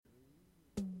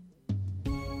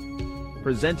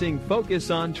presenting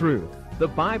Focus on Truth, the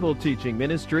Bible teaching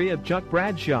ministry of Chuck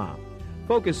Bradshaw.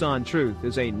 Focus on Truth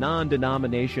is a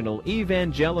non-denominational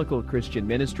evangelical Christian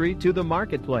ministry to the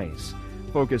marketplace.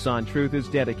 Focus on Truth is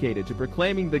dedicated to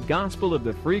proclaiming the gospel of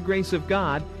the free grace of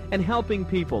God and helping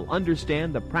people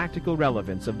understand the practical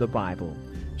relevance of the Bible.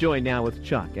 Join now with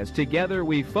Chuck as together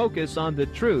we focus on the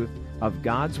truth of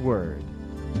God's Word.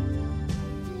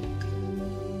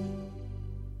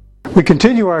 We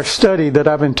continue our study that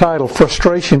I've entitled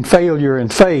Frustration, Failure,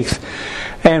 and Faith.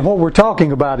 And what we're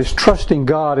talking about is trusting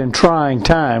God in trying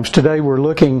times. Today we're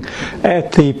looking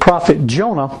at the prophet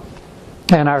Jonah.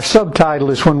 And our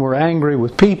subtitle is When We're Angry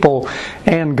with People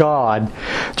and God.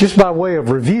 Just by way of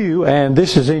review, and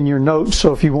this is in your notes,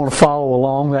 so if you want to follow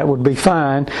along, that would be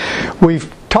fine.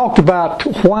 We've talked about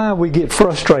why we get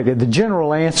frustrated. The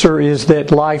general answer is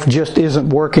that life just isn't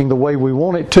working the way we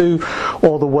want it to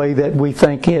or the way that we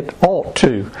think it ought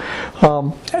to.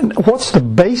 And what's the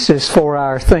basis for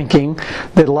our thinking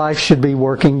that life should be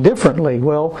working differently?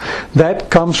 Well, that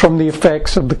comes from the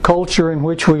effects of the culture in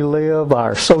which we live,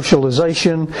 our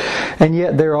socialization, and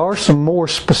yet there are some more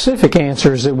specific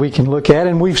answers that we can look at,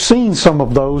 and we've seen some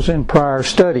of those in prior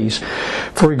studies.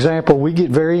 For example, we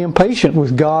get very impatient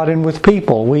with God and with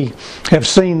people. We have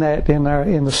seen that in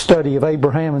the study of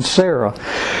Abraham and Sarah.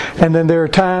 And then there are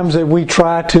times that we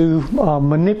try to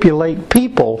manipulate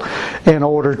people in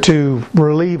order to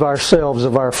relieve ourselves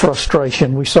of our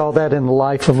frustration. We saw that in the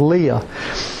life of Leah.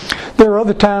 There are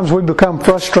other times we become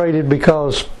frustrated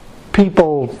because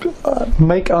people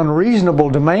make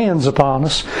unreasonable demands upon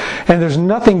us, and there's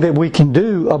nothing that we can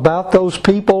do about those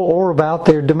people or about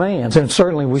their demands. And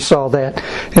certainly we saw that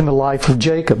in the life of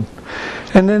Jacob.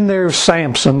 And then there's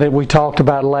Samson that we talked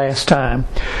about last time.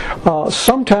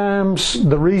 Sometimes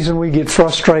the reason we get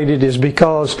frustrated is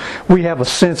because we have a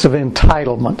sense of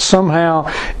entitlement.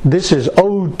 Somehow this is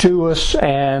owed to us,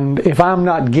 and if I'm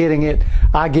not getting it,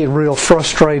 I get real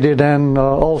frustrated and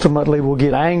ultimately will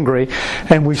get angry.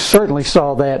 And we certainly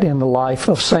saw that in the life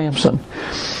of Samson.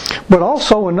 But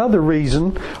also another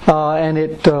reason, and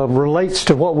it relates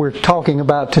to what we're talking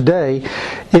about today,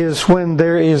 is when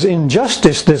there is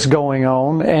injustice that's going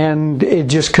on, and it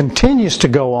just continues to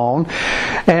go on,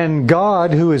 and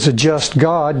God, who is a just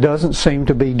God, doesn't seem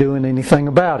to be doing anything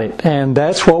about it. And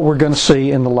that's what we're going to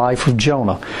see in the life of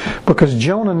Jonah. Because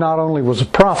Jonah not only was a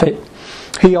prophet,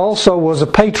 he also was a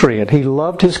patriot. He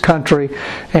loved his country,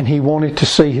 and he wanted to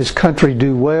see his country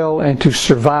do well and to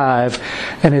survive.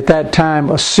 And at that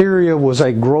time, Assyria was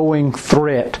a growing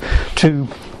threat to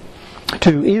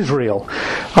Israel.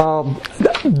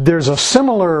 There's a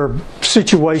similar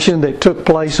situation that took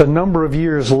place a number of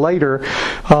years later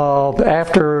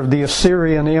after the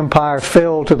Assyrian Empire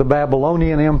fell to the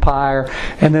Babylonian Empire,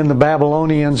 and then the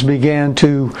Babylonians began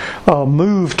to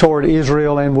move toward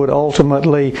Israel and would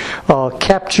ultimately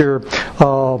capture,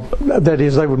 that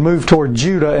is, they would move toward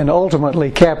Judah and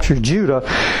ultimately capture Judah.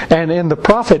 And in the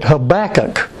prophet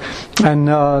Habakkuk, and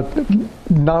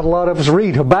not a lot of us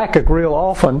read Habakkuk real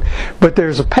often, but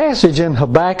there's a passage in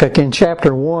Habakkuk in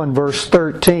chapter 1, verse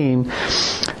 13,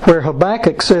 where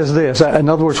Habakkuk says this. In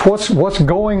other words, what's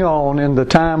going on in the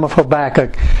time of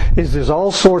Habakkuk is there's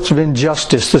all sorts of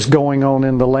injustice that's going on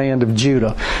in the land of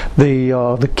Judah.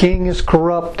 The king is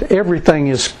corrupt. Everything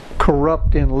is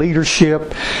corrupt in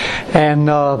leadership, and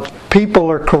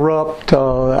people are corrupt,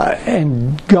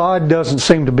 and God doesn't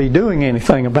seem to be doing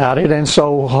anything about it. And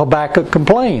so Habakkuk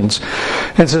complains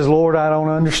and says, Lord, I don't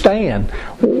understand.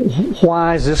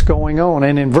 Why is this going on?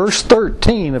 And in verse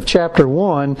 13 of chapter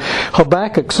 1,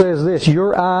 Habakkuk says this,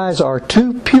 your eyes are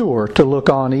too pure to look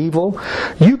on evil.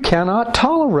 You cannot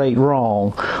tolerate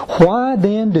wrong. Why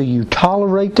then do you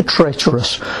tolerate the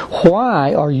treacherous?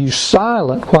 Why are you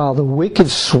silent while the wicked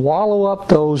swallow up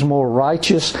those more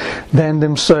righteous than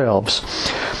themselves?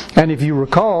 And if you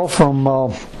recall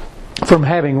from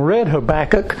having read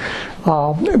Habakkuk,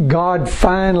 God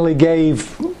finally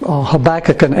gave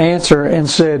Habakkuk an answer and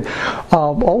said,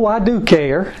 oh, I do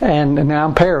care. And now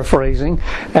I'm paraphrasing.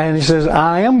 And he says,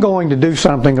 I am going to do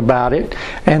something about it.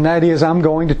 And that is, I'm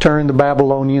going to turn the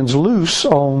Babylonians loose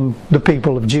on the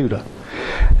people of Judah.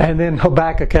 And then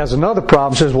Habakkuk has another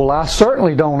problem, says, well, I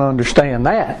certainly don't understand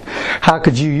that. How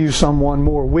could you use someone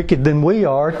more wicked than we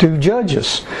are to judge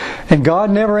us? And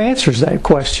God never answers that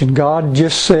question. God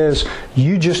just says,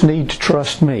 you just need to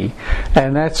trust me.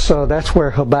 And that's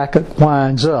where Habakkuk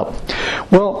winds up.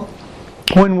 Well,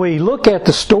 when we look at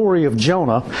the story of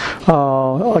Jonah,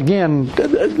 again,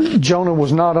 Jonah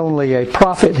was not only a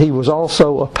prophet, he was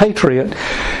also a patriot.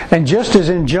 And just as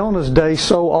in Jonah's day,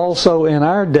 so also in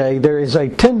our day, there is a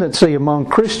tendency among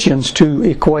Christians to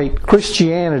equate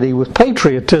Christianity with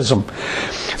patriotism.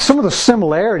 Some of the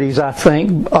similarities, I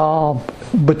think,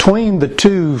 between the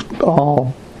two,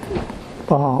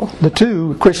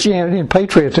 Christianity and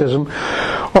patriotism,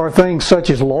 are things such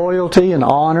as loyalty and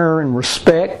honor and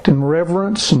respect and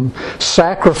reverence and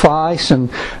sacrifice and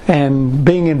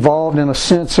being involved in a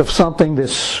sense of something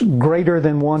that's greater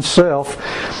than oneself.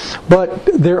 But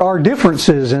there are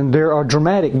differences, and there are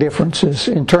dramatic differences.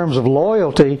 In terms of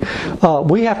loyalty,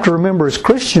 we have to remember as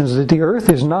Christians that the earth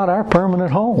is not our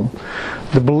permanent home.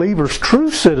 The believer's true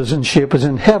citizenship is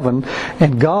in heaven,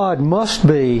 and God must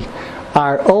be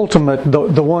our ultimate,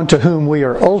 the one to whom we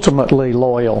are ultimately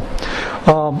loyal.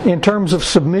 In terms of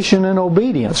submission and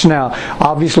obedience. Now,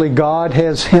 obviously God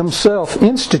has Himself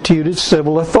instituted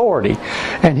civil authority,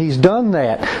 and He's done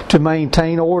that to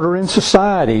maintain order in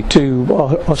society,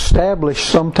 to establish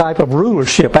some type of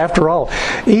rulership. After all,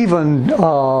 even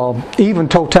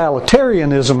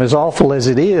totalitarianism, as awful as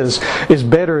it is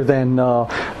better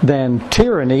than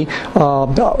tyranny,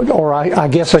 or I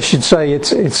guess I should say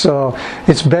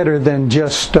it's better than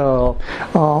just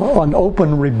an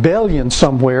open rebellion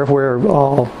somewhere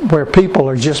where people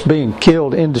are just being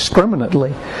killed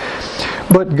indiscriminately.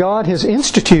 But God has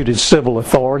instituted civil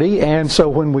authority, and so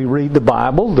when we read the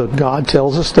Bible, God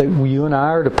tells us that you and I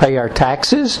are to pay our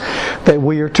taxes, that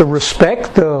we are to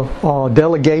respect the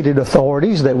delegated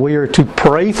authorities, that we are to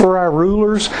pray for our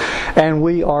rulers, and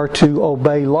we are to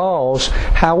obey laws.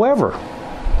 However,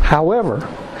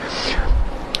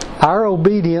 our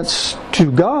obedience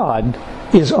to God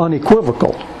is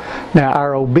unequivocal. Now,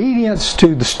 our obedience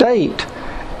to the state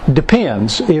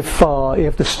depends. If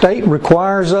the state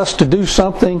requires us to do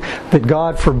something that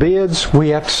God forbids, we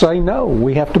have to say no.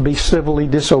 We have to be civilly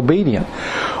disobedient.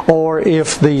 Or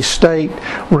if the state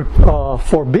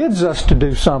forbids us to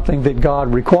do something that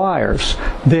God requires,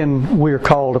 then we're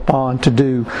called upon to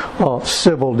do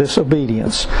civil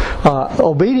disobedience.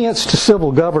 Obedience to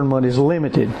civil government is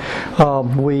limited.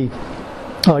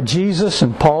 Jesus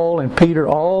and Paul and Peter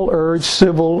all urge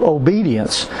civil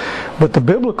obedience, but the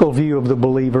biblical view of the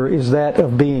believer is that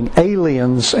of being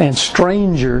aliens and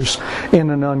strangers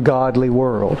in an ungodly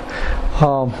world.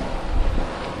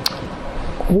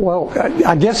 Well,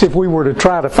 I guess if we were to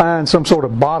try to find some sort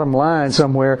of bottom line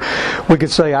somewhere, we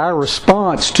could say our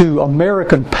response to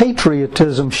American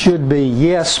patriotism should be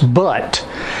yes, but.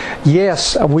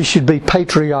 Yes, we should be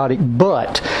patriotic,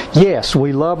 but yes,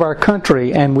 we love our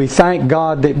country and we thank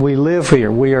God that we live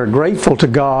here. We are grateful to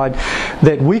God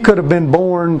that we could have been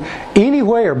born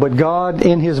anywhere, but God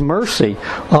in His mercy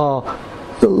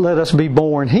let us be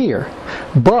born here.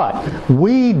 But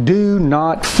we do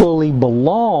not fully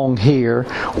belong here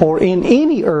or in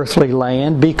any earthly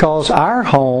land, because our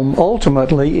home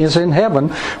ultimately is in heaven,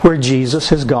 where Jesus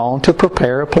has gone to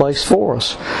prepare a place for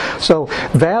us. So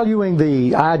valuing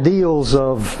the ideals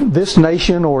of this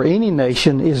nation or any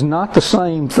nation is not the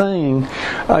same thing,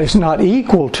 it's not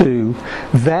equal to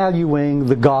valuing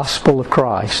the gospel of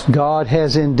Christ. God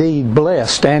has indeed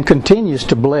blessed and continues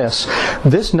to bless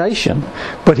this nation,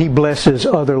 but He blesses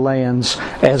other lands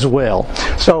as well.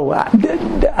 So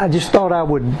I just thought I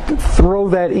would throw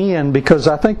that in, because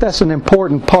I think that's an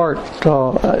important part.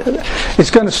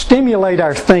 It's going to stimulate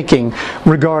our thinking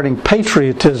regarding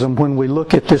patriotism when we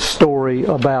look at this story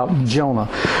about Jonah.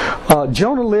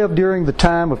 Jonah lived during the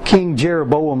time of King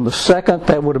Jeroboam II.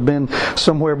 That would have been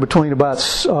somewhere between about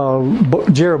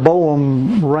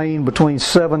Jeroboam reigned between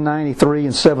 793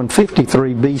 and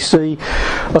 753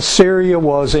 BC. Assyria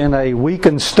was in a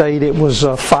weakened state. It was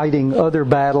fighting other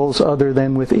battles other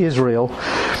than with Israel.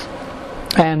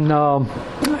 And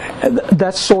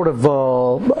that's sort of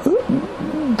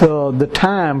the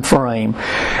time frame.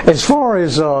 As far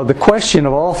as the question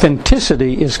of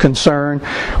authenticity is concerned,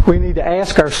 we need to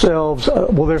ask ourselves,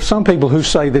 well, there's some people who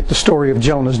say that the story of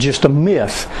Jonah is just a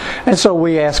myth. And so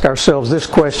we ask ourselves this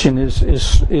question,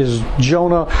 is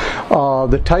Jonah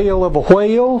the tale of a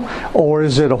whale, or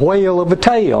is it a whale of a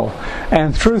tale?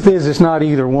 And the truth is, it's not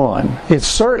either one. It's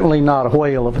certainly not a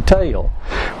whale of a tale.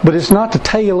 But it's not the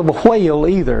tale of a whale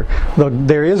either.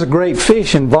 There is a great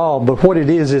fish involved, but what it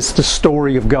is, it's the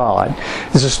story of God.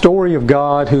 It's a story of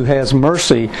God who has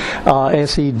mercy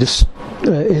as He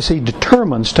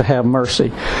determines to have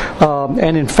mercy.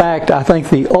 And in fact, I think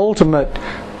the ultimate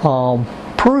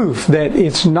proof that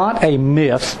it's not a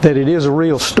myth, that it is a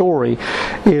real story,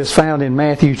 is found in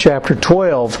Matthew chapter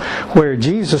 12, where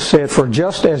Jesus said, "For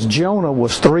just as Jonah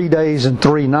was 3 days and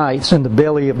 3 nights in the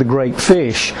belly of the great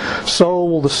fish, so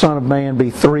will the Son of Man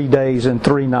be 3 days and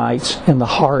 3 nights in the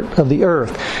heart of the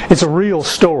earth." It's a real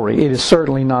story. It is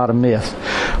certainly not a myth.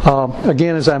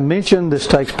 Again, as I mentioned, this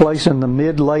takes place in the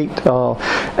mid-late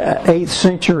 8th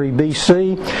century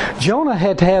BC. Jonah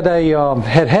had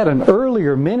an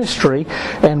earlier ministry,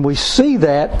 and we see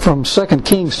that from 2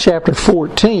 Kings chapter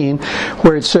 14,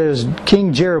 where it says,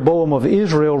 "King Jeroboam of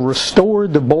Israel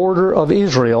restored the border of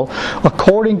Israel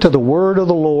according to the word of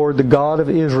the Lord, the God of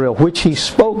Israel, which he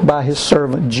spoke by his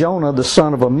servant Jonah, the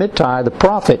son of Amittai, the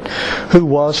prophet, who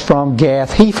was from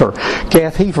Gath-Hepher."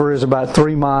 Gath-Hepher is about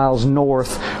 3 miles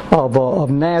north of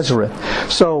Nazareth.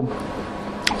 So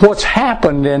what's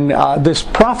happened in this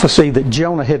prophecy that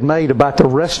Jonah had made about the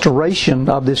restoration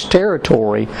of this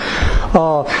territory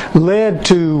led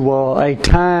to a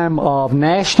time of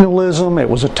nationalism. It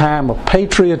was a time of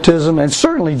patriotism, and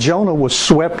certainly Jonah was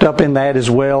swept up in that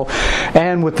as well.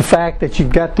 And with the fact that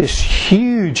you've got this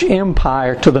huge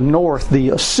empire to the north, the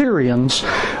Assyrians,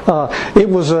 it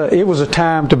was a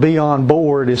time to be on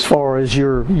board as far as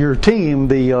your team,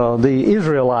 the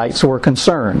Israelites, were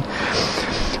concerned.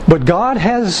 But God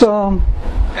has some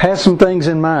things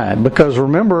in mind, because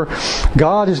remember,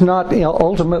 God is not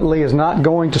ultimately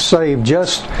going to save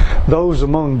just those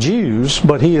among Jews,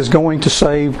 but He is going to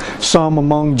save some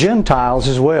among Gentiles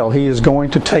as well. He is going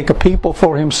to take a people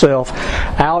for Himself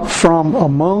out from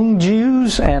among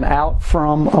Jews and out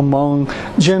from among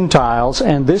Gentiles,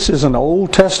 and this is an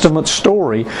Old Testament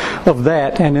story of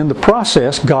that, and in the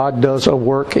process God does a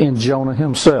work in Jonah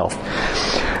himself.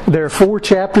 There are 4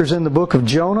 chapters in the book of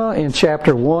Jonah. In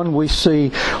chapter 1 we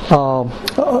see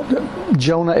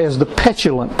Jonah as the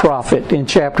petulant prophet. In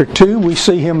chapter 2 we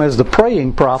see him as the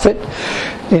praying prophet.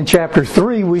 In chapter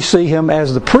 3 we see him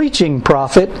as the preaching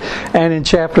prophet. And in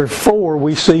chapter 4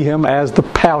 we see him as the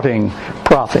pouting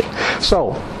prophet.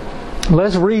 So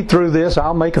let's read through this.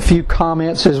 I'll make a few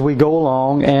comments as we go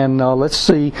along, and let's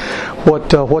see what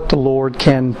the Lord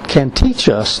can teach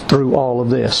us through all of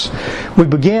this. We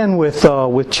begin with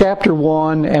chapter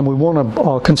 1, and we want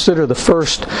to consider the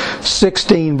first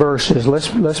 16 verses.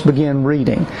 Let's begin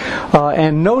reading,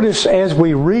 and notice as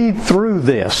we read through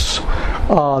this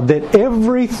that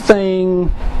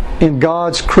everything in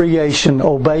God's creation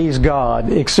obeys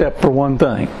God except for one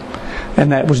thing,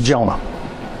 and that was Jonah.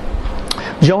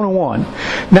 Jonah 1.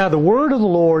 Now the word of the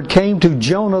Lord came to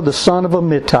Jonah the son of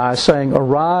Amittai, saying,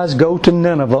 "Arise, go to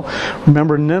Nineveh."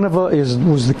 Remember, Nineveh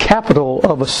was the capital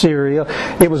of Assyria.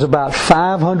 It was about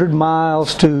 500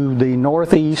 miles to the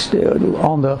northeast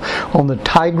on the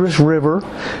Tigris River.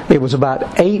 It was about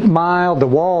 8 miles. The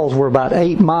walls were about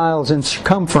 8 miles in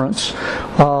circumference.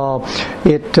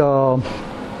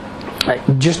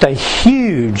 Just a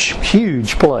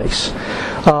huge place.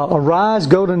 "Arise,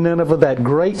 go to Nineveh, that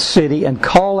great city, and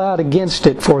call out against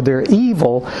it, for their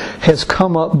evil has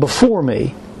come up before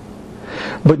me."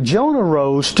 But Jonah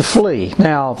rose to flee.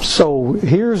 Now, so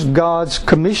here's God's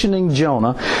commissioning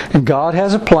Jonah, and God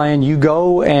has a plan. You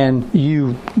go and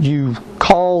you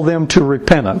call them to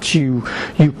repentance. You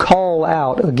call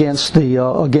out against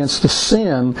the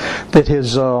sin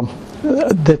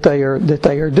that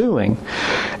they are doing.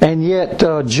 And yet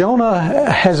Jonah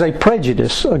has a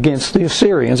prejudice against the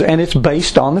Assyrians, and it's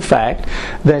based on the fact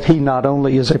that he not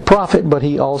only is a prophet, but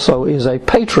he also is a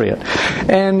patriot.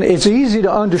 And it's easy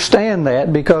to understand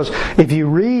that, because if you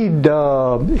read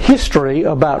history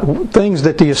about things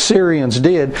that the Assyrians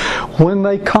did when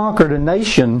they conquered a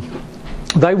nation,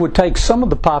 they would take some of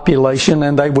the population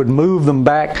and they would move them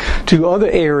back to other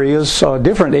areas,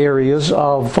 different areas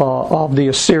of the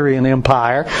Assyrian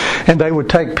Empire, and they would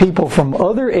take people from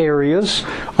other areas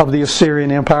of the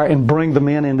Assyrian Empire and bring them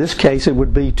in. In this case, it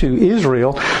would be to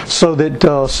Israel, so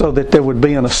that there would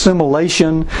be an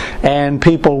assimilation, and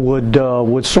people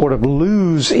would sort of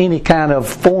lose any kind of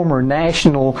former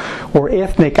national or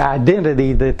ethnic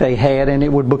identity that they had, and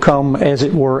it would become, as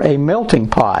it were, a melting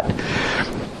pot.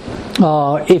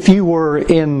 If you were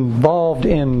involved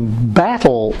in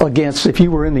battle if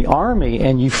you were in the army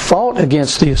and you fought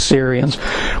against the Assyrians,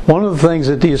 one of the things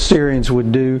that the Assyrians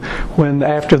would do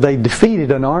after they defeated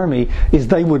an army is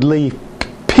they would leave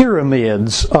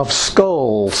pyramids of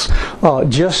skulls,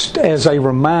 just as a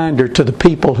reminder to the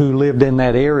people who lived in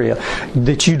that area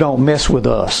that you don't mess with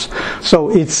us. So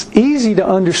it's easy to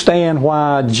understand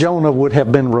why Jonah would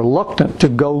have been reluctant to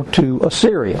go to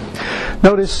Assyria.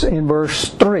 Notice in verse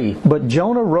 3, "But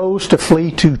Jonah rose to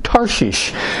flee to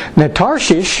Tarshish." Now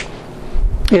Tarshish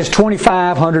is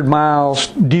 2,500 miles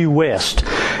due west.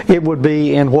 it would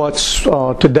be in what's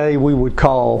today we would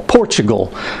call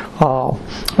Portugal,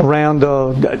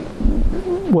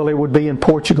 it would be in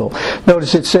Portugal.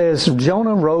 Notice it says,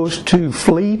 Jonah rose to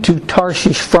flee to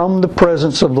Tarshish from the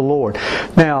presence of the Lord.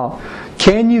 Now,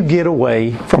 can you get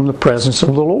away from the presence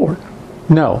of the Lord?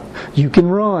 No. You can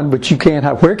run, but you can't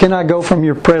hide. Where can I go from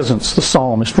your presence? The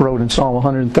psalmist wrote in Psalm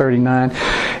 139.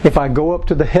 If I go up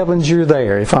to the heavens, you're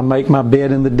there. If I make my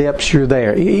bed in the depths, you're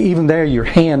there. Even there, your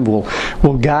hand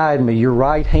will guide me. Your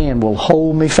right hand will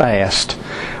hold me fast.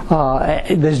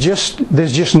 There's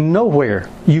just nowhere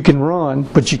you can run,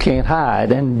 but you can't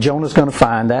hide. And Jonah's going to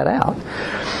find that out.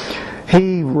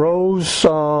 He rose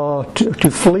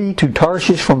to flee to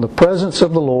Tarshish from the presence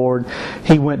of the Lord.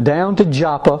 He went down to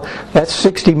Joppa. That's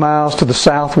 60 miles to the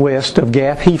southwest of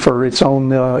Gath-Hepher. It's on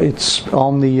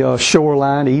the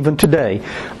shoreline even today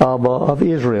of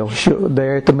Israel,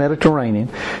 there at the Mediterranean.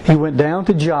 He went down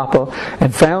to Joppa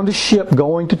and found a ship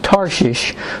going to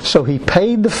Tarshish. So he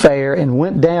paid the fare and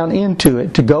went down into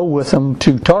it to go with them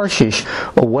to Tarshish,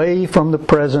 away from the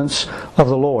presence of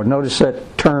the Lord. Notice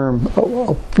that term,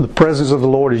 the presence of the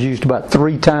Lord, is used about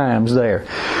 3 times there.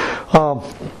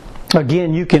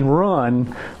 Again, you can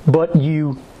run, but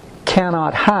you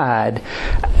cannot hide.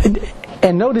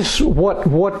 And notice what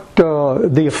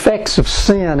the effects of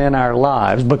sin in our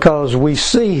lives, because we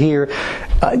see here,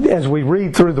 as we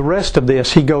read through the rest of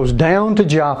this, he goes down to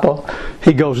Joppa,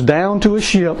 he goes down to a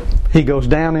ship, he goes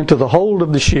down into the hold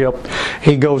of the ship,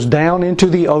 he goes down into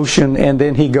the ocean, and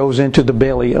then he goes into the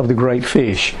belly of the great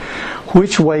fish.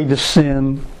 Which way does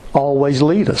sin always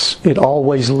lead us? It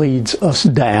always leads us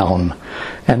down.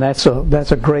 And that's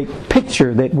a great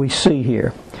picture that we see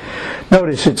here.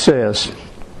 Notice it says,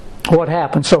 what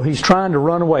happened? So he's trying to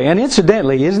run away. And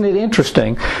incidentally, isn't it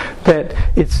interesting that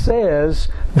it says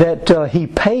that he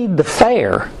paid the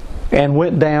fare and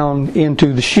went down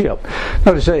into the ship.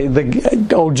 Notice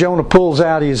old Jonah pulls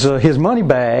out his money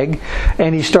bag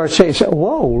and he starts saying,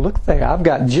 "Whoa, look there! I've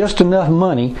got just enough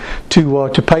money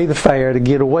to pay the fare to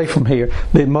get away from here.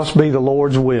 It must be the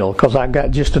Lord's will, because I've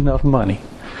got just enough money."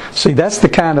 See, that's the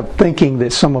kind of thinking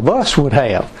that some of us would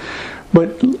have.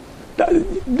 But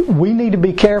we need to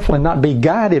be careful and not be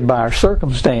guided by our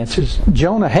circumstances.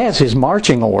 Jonah has his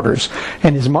marching orders,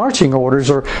 and his marching orders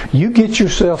are, you get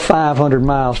yourself 500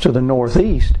 miles to the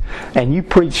northeast and you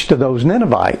preach to those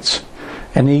Ninevites.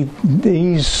 And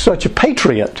he's such a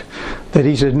patriot that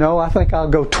he said, no, I think I'll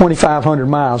go 2,500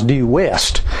 miles due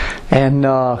west, and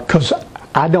because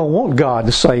I don't want God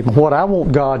to save them. What I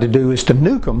want God to do is to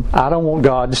nuke them. I don't want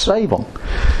God to save them.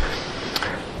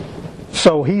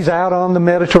 So he's out on the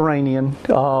Mediterranean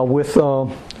with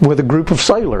a group of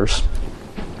sailors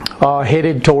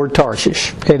headed toward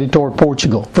Tarshish, headed toward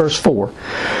Portugal. Verse 4.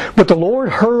 But the Lord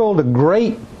hurled a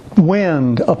great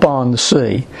wind upon the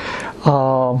sea.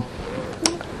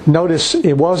 Notice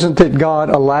it wasn't that God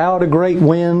allowed a great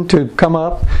wind to come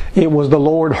up. It was the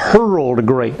Lord hurled a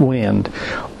great wind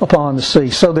upon the sea,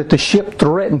 so that the ship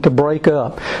threatened to break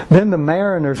up. Then the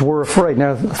mariners were afraid.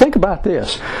 Now think about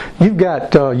this. You've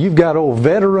got old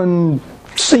veteran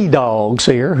sea dogs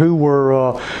here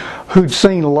who'd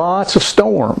seen lots of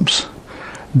storms.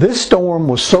 This storm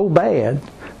was so bad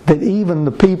that even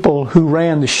the people who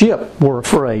ran the ship were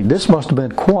afraid. This must have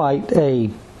been quite a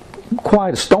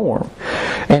storm.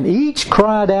 And each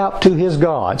cried out to his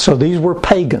God. So these were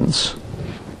pagans.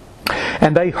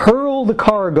 And they hurled the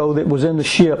cargo that was in the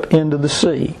ship into the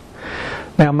sea.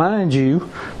 Now, mind you,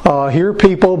 here are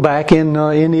people back in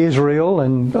Israel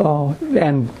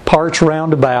and parts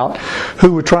round about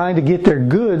who were trying to get their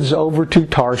goods over to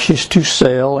Tarshish to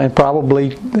sell, and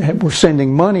probably were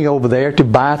sending money over there to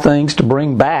buy things to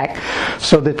bring back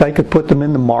so that they could put them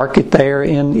in the market there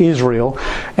in Israel.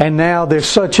 And now there's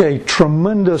such a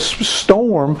tremendous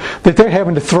storm that they're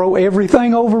having to throw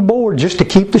everything overboard just to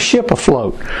keep the ship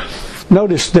afloat.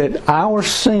 Notice that our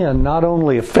sin not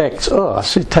only affects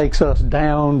us, it takes us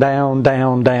down, down,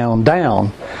 down, down,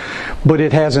 down, but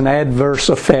it has an adverse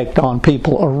effect on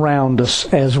people around us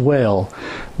as well.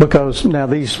 Because now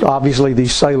these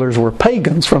sailors were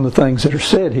pagans from the things that are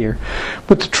said here.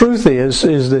 But the truth is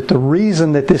that the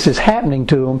reason that this is happening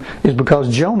to them is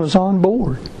because Jonah's on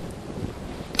board.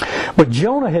 But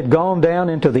Jonah had gone down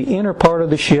into the inner part of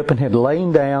the ship and had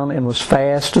lain down and was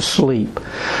fast asleep.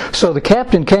 So the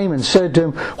captain came and said to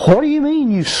him, "What do you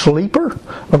mean, you sleeper?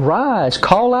 Arise,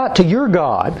 call out to your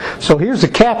God." So here's the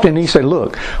captain. He said,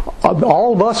 "Look,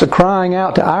 all of us are crying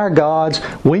out to our gods.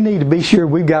 We need to be sure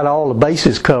we've got all the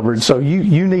bases covered. So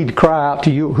you need to cry out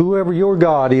to you, whoever your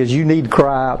God is. You need to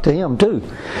cry out to him too.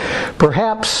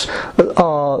 Perhaps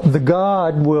the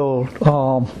God will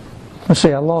let's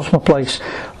see, I lost my place.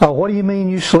 What do you mean,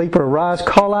 you sleeper? Arise,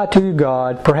 call out to your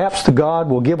God. Perhaps the God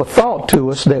will give a thought to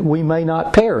us that we may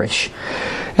not perish.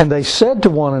 And they said to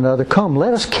one another, come,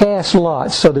 let us cast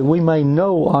lots so that we may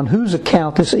know on whose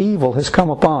account this evil has come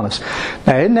upon us.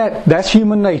 Now, that's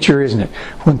human nature, isn't it?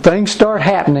 When things start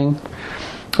happening,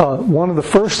 one of the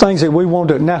first things that we want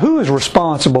to... Now, who is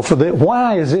responsible for this?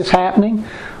 Why is this happening?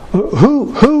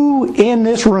 Who in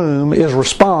this room is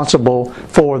responsible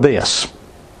for this?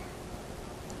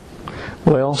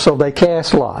 Well, so they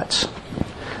cast lots.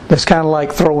 That's kind of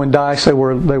like throwing dice. They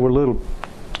were little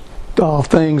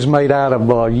things made out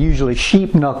of usually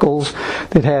sheep knuckles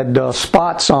that had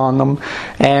spots on them,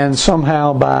 and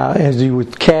somehow as you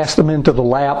would cast them into the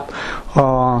lap,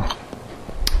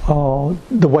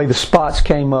 the way the spots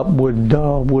came up would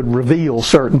reveal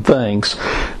certain things.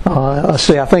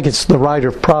 I think it's the writer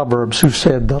of Proverbs who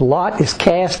said, the lot is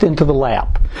cast into the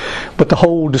lap, but the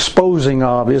whole disposing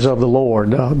of is of the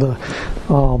Lord.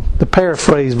 The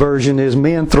paraphrase version is,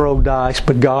 men throw dice,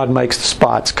 but God makes the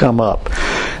spots come up.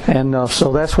 And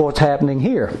so that's what's happening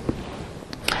here.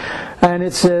 And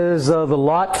it says, the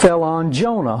lot fell on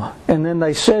Jonah. And then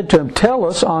they said to him, tell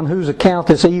us on whose account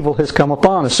this evil has come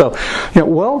upon us. So,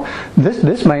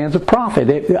 this man's a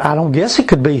prophet. I don't guess it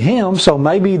could be him. So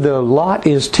maybe the lot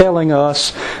is telling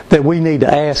us that we need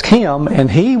to ask him, and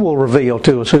he will reveal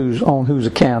to us on whose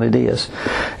account it is.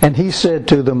 And he said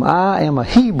to them, I am a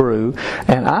Hebrew,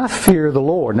 and I fear the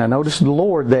Lord. Now notice the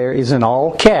Lord there is in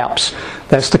all caps.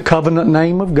 That's the covenant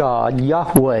name of God,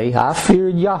 Yahweh. I fear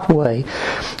Yahweh,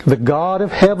 the God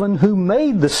of heaven who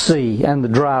made the sea and the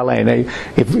dry land.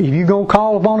 If you're going to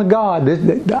call upon a God,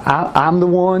 I'm the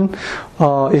one,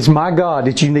 it's my God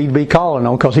that you need to be calling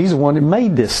on, because He's the one that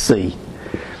made this sea.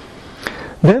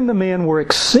 Then the men were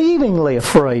exceedingly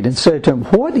afraid and said to him,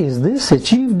 what is this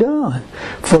that you've done?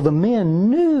 For the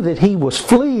men knew that he was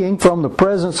fleeing from the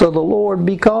presence of the Lord,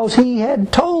 because he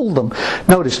had told them.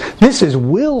 Notice, this is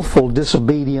willful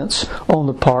disobedience on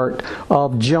the part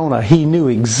of Jonah. He knew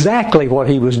exactly what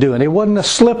he was doing. It wasn't a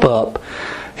slip up.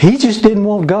 He just didn't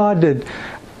want God to...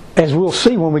 As we'll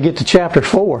see when we get to chapter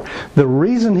 4, the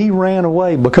reason he ran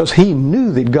away, because he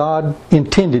knew that God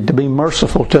intended to be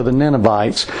merciful to the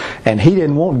Ninevites, and he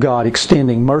didn't want God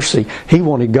extending mercy. He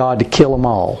wanted God to kill them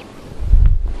all.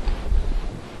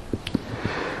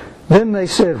 Then they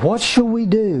said, what shall we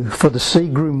do? For the sea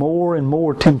grew more and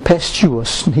more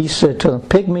tempestuous. And he said to them,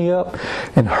 pick me up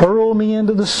and hurl me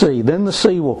into the sea. Then the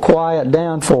sea will quiet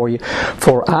down for you.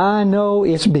 For I know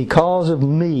it's because of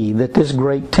me that this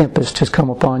great tempest has come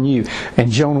upon you. And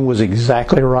Jonah was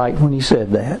exactly right when he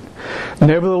said that.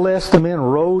 Nevertheless, the men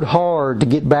rowed hard to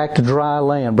get back to dry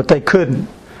land, but they couldn't.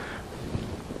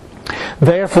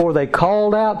 Therefore they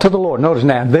called out to the Lord. Notice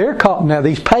now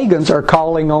these pagans are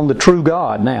calling on the true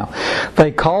God now.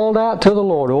 They called out to the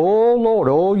Lord, O Lord,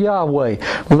 O Yahweh,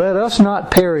 let us not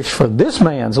perish for this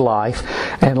man's life,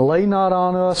 and lay not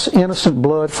on us innocent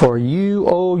blood, for you,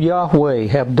 O Yahweh,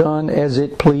 have done as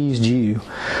it pleased you.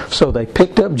 So they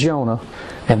picked up Jonah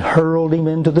and hurled him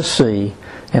into the sea,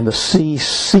 and the sea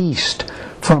ceased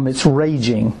from its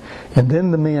raging. And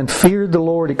then the men feared the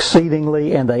Lord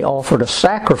exceedingly, and they offered a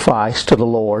sacrifice to the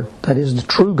Lord, that is the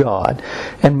true God,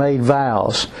 and made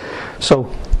vows.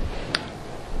 So,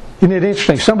 isn't it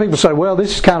interesting? Some people say, well,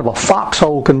 this is kind of a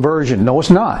foxhole conversion. No, it's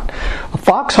not. A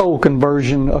foxhole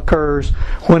conversion occurs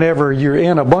whenever you're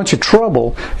in a bunch of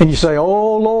trouble and you say,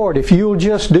 oh Lord, if you'll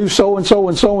just do so and so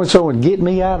and so and so and get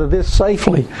me out of this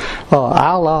safely,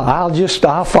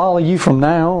 I'll follow you from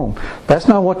now on. That's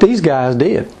not what these guys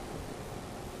did.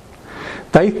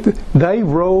 They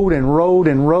rowed and rowed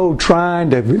and rowed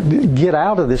trying to get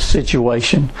out of this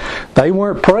situation. They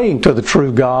weren't praying to the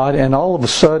true God, and all of a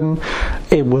sudden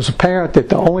it was apparent that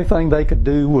the only thing they could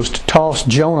do was to toss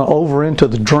Jonah over into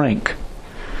the drink.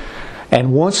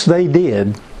 And once they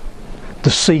did, the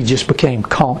sea just became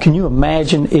calm. Can you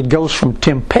imagine? It goes from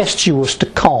tempestuous to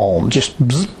calm. Just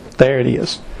there it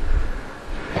is.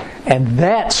 And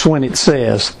that's when it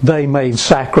says they made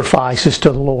sacrifices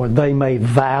to the Lord. They made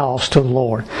vows to the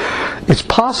Lord. It's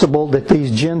possible that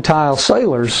these Gentile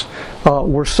sailors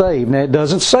were saved. Now, it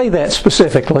doesn't say that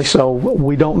specifically, so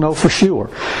we don't know for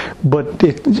sure. But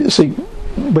isn't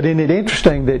it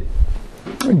interesting that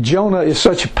Jonah is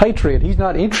such a patriot? He's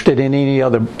not interested in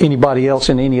anybody else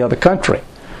in any other country.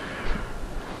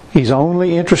 He's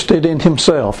only interested in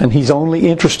himself, and he's only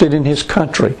interested in his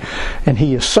country. And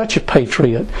he is such a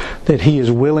patriot that he is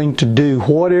willing to do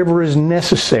whatever is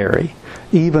necessary,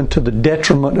 even to the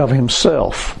detriment of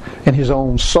himself and his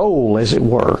own soul, as it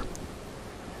were,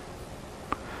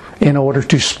 in order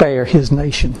to spare his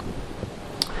nation.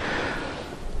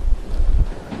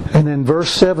 And then verse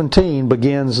 17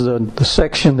 begins the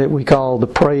section that we call the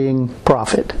praying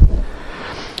prophet.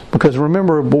 Because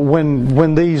remember,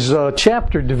 when these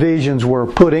chapter divisions were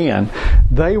put in,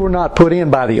 they were not put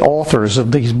in by the authors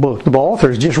of these books. The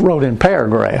authors just wrote in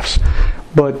paragraphs.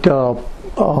 But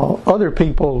other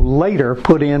people later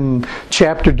put in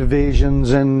chapter divisions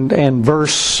and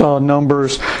verse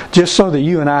numbers just so that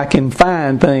you and I can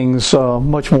find things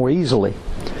much more easily.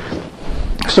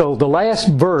 So the last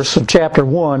verse of chapter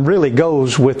 1 really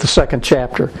goes with the second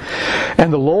chapter.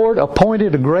 And the Lord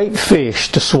appointed a great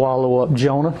fish to swallow up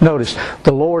Jonah. Notice,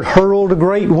 the Lord hurled a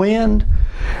great wind,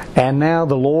 and now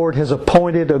the Lord has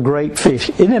appointed a great fish.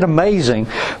 Isn't it amazing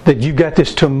that you've got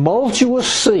this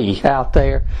tumultuous sea out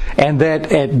there, and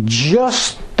that at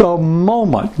just the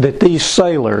moment that these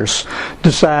sailors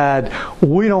decide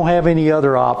we don't have any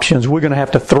other options, we're going to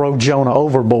have to throw Jonah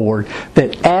overboard,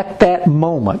 that at that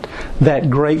moment that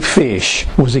great fish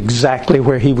was exactly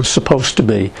where he was supposed to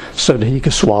be so that he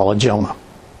could swallow Jonah.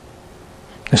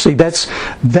 You see, that's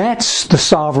the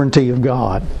sovereignty of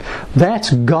God.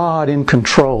 That's God in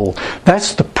control.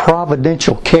 That's the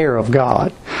providential care of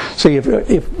God. See,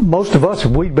 if most of us,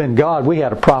 if we'd been God, we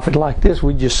had a prophet like this,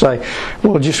 we'd just say,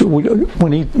 well,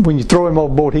 when you throw him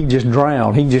overboard, he'd just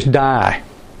drown. He'd just die.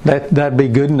 That'd be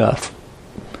good enough.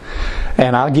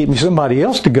 And I'll give me somebody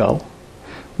else to go.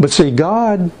 But see,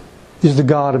 God is the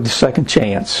God of the second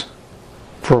chance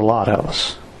for a lot of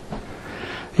us.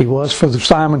 He was for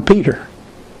Simon Peter.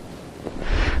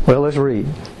 Well, let's read.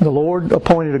 The Lord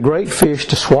appointed a great fish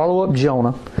to swallow up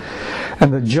Jonah,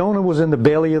 and the Jonah was in the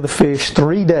belly of the fish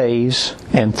 3 days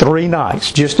and 3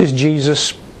 nights, just as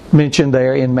Jesus mentioned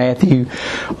there in Matthew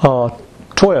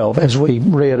 12, as we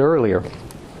read earlier.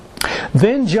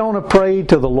 Then Jonah prayed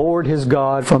to the Lord his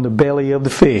God from the belly of the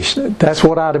fish. That's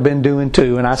what I'd have been doing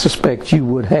too, and I suspect you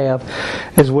would have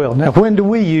as well. Now, when do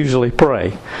we usually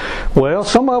pray? Well,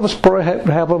 some of us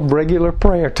have a regular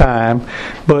prayer time,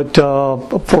 but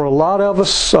for a lot of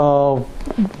us,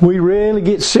 we really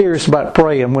get serious about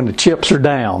praying when the chips are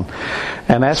down.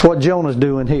 And that's what Jonah's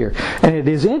doing here. And it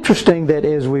is interesting that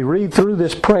as we read through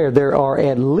this prayer, there are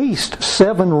at least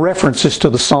 7 references to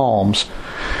the Psalms.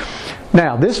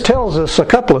 Now, this tells us a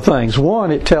couple of things.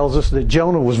 One, it tells us that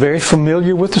Jonah was very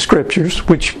familiar with the Scriptures,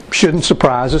 which shouldn't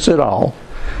surprise us at all.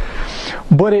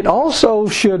 But it also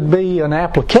should be an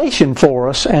application for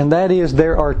us, and that is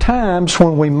there are times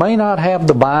when we may not have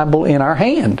the Bible in our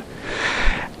hand.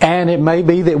 And it may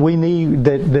be that we need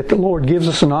that the Lord gives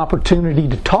us an opportunity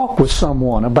to talk with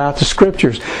someone about the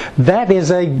Scriptures. That is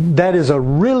a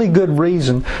really good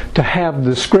reason to have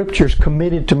the Scriptures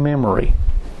committed to memory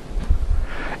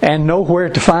and know where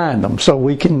to find them, so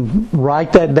we can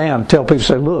write that down and tell people,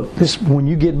 say, look, when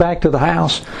you get back to the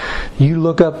house, you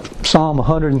look up Psalm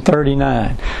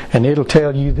 139, and it'll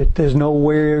tell you that there's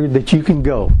nowhere that you can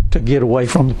go to get away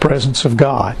from the presence of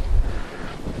God.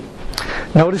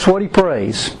 Notice what he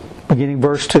prays, beginning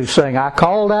verse 2, saying, I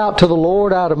called out to the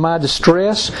Lord out of my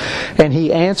distress, and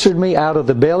he answered me out of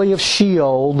the belly of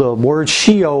Sheol. The word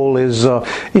Sheol is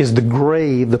the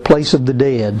grave, the place of the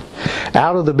dead.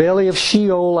 Out of the belly of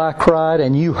Sheol I cried,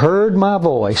 and you heard my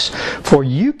voice, for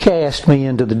you cast me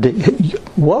into the deep.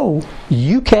 Whoa,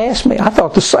 you cast me? I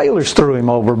thought the sailors threw him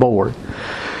overboard.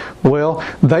 Well,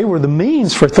 they were the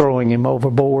means for throwing him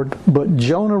overboard, but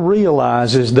Jonah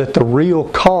realizes that the real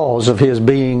cause of his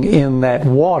being in that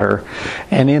water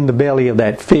and in the belly of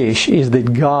that fish is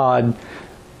that God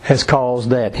has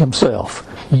caused that himself.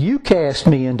 You cast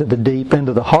me into the deep,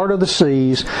 into the heart of the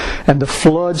seas, and the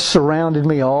floods surrounded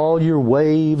me. All your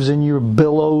waves and your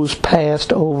billows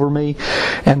passed over me.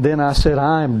 And then I said,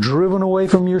 I am driven away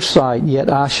from your sight, yet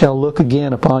I shall look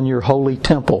again upon your holy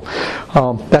temple.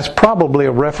 That's probably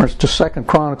a reference to 2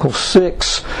 Chronicles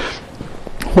 6,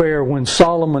 where when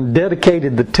Solomon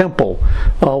dedicated the temple,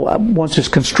 once its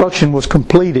construction was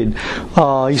completed,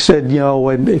 he said,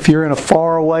 if you're in a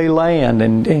faraway land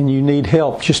and you need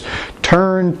help, just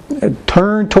turn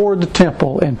toward the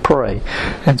temple and pray.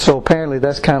 And so apparently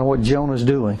that's kind of what Jonah's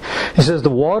doing. He says, the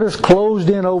waters closed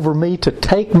in over me to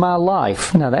take my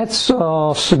life. Now that's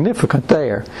significant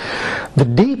there. The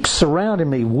deep surrounded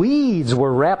me. Weeds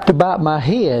were wrapped about my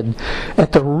head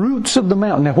at the roots of the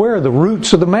mountain. Now where are the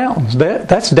roots of the mountains?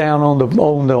 That's down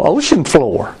on the ocean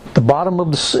floor, the bottom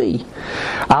of the sea.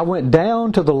 I went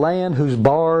down to the land whose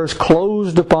bars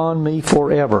closed upon me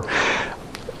forever.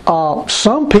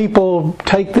 Some people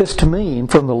take this to mean,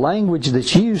 from the language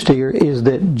that's used here, is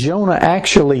that Jonah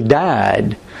actually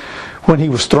died when he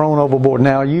was thrown overboard.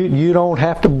 Now, you don't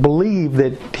have to believe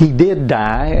that he did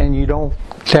die, and you don't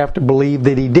have to believe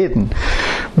that he didn't.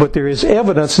 But there is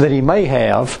evidence that he may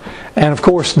have, and of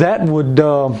course that would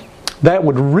that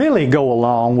would really go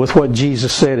along with what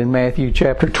Jesus said in Matthew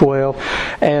chapter 12,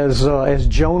 as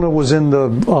Jonah was in the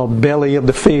belly of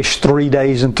the fish 3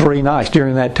 days and 3 nights.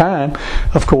 During that time,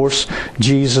 of course,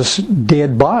 Jesus'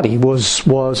 dead body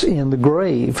was in the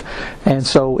grave, and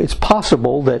so it's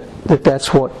possible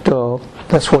that's what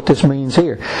this means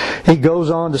here. He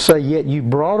goes on to say, "Yet you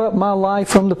brought up my life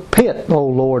from the pit, O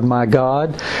Lord my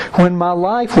God. When my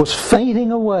life was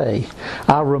fainting away,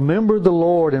 I remembered the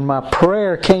Lord, and my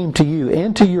prayer came to you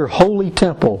into your holy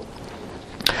temple.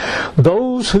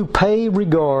 Those who pay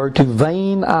regard to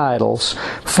vain idols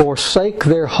forsake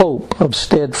their hope of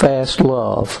steadfast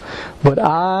love. But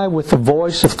I, with the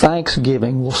voice of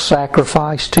thanksgiving, will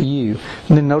sacrifice to you."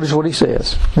 And then notice what he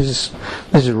says. This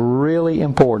is really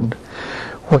important.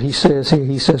 What he says here,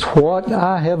 he says, "What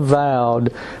I have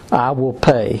vowed, I will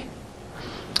pay."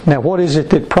 Now, what is it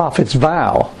that prophets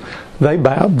vow? They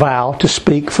vow to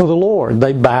speak for the Lord.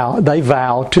 They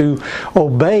vow to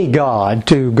obey God,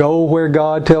 to go where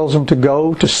God tells them to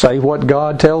go, to say what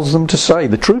God tells them to say.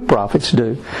 The true prophets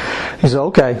do. He says,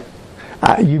 "Okay,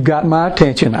 you've got my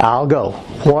attention. I'll go.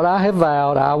 What I have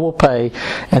vowed, I will pay."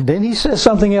 And then he says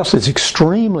something else that's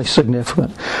extremely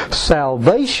significant.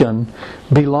 Salvation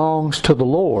belongs to the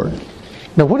Lord.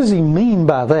 Now, what does he mean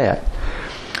by that?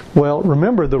 Well,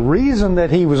 remember, the reason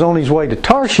that he was on his way to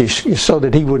Tarshish is so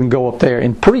that he wouldn't go up there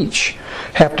and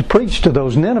have to preach to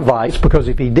those Ninevites, because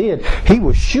if he did, he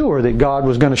was sure that God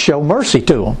was going to show mercy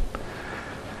to them.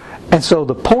 And so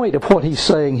the point of what he's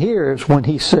saying here is, when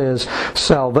he says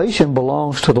salvation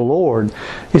belongs to the Lord,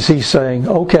 is he's saying,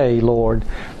 "Okay, Lord,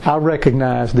 I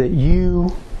recognize that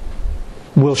you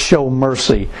will show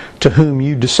mercy to whom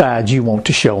you decide you want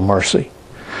to show mercy."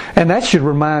 And that should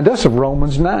remind us of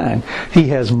Romans 9. He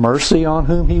has mercy on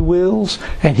whom He wills,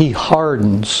 and He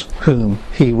hardens whom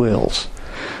He wills.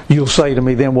 You'll say to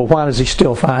me then, well, why does He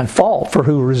still find fault for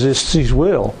who resists His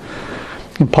will?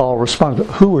 And Paul responds,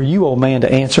 "Who are you, O man,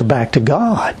 to answer back to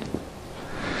God?"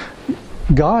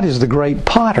 God is the great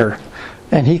potter,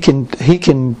 and He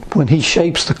can, when He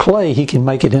shapes the clay, He can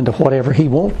make it into whatever He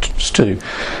wants to.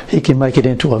 He can make it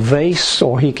into a vase,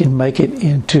 or He can make it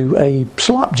into a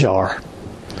slop jar.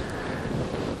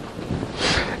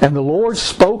 "And the Lord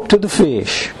spoke to the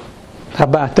fish." How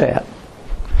about that?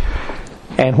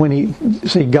 And when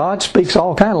God speaks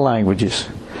all kinds of languages.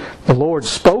 The Lord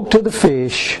spoke to the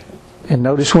fish, and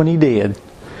notice when He did,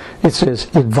 it says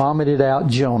it vomited out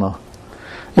Jonah.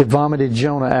 It vomited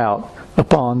Jonah out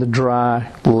upon the dry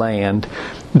land.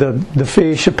 The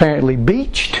fish apparently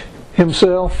beached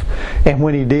himself, and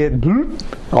when he did, bloop,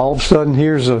 all of a sudden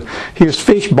here's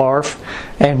fish barf,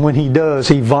 and when he does,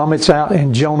 he vomits out,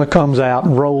 and Jonah comes out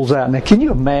and rolls out. Now, can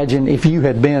you imagine if you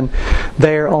had been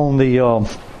there on the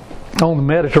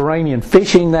Mediterranean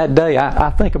fishing that day? I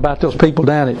think about those people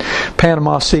down at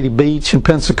Panama City Beach and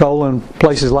Pensacola and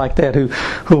places like that who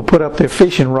will put up their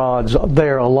fishing rods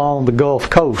there along the Gulf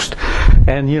Coast,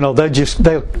 and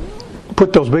they'll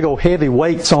put those big old heavy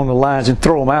weights on the lines and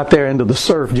throw them out there into the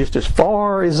surf just as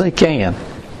far as they can,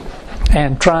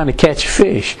 and trying to catch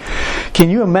fish. Can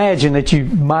you imagine that you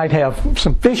might have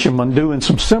some fishermen doing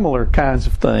some similar kinds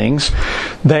of things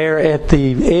there at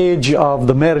the edge of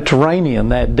the Mediterranean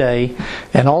that day,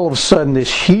 and all of a sudden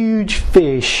this huge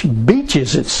fish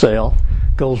beaches itself,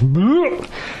 goes bloop,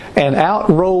 and out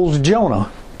rolls Jonah.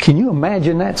 Can you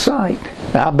imagine that sight?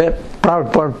 I bet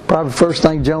probably the first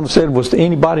thing Jonah said was, "Do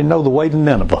anybody know the way to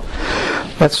Nineveh?"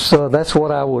 That's what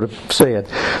I would have said.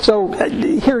 So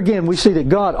here again we see that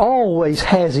God always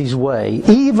has His way.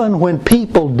 Even when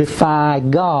people defy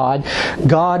God,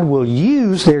 God will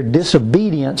use their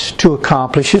disobedience to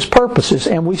accomplish His purposes.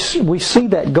 And we see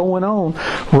that going on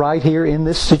right here in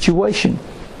this situation.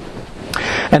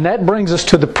 And that brings us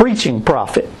to the preaching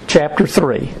prophet, chapter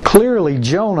 3. Clearly,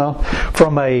 Jonah,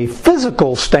 from a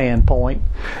physical standpoint,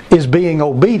 is being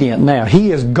obedient now.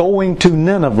 He is going to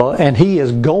Nineveh, and he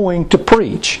is going to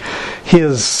preach.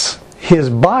 His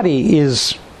body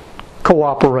is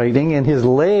cooperating, and his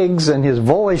legs and his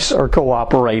voice are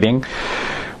cooperating,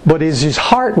 but is his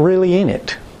heart really in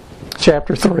it?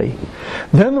 Chapter 3.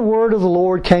 Then the word of the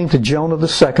Lord came to Jonah the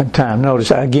second time.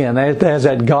 Notice, again, as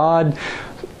that God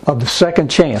of the second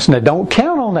chance. Now, don't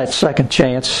count on that second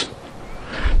chance.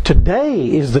 Today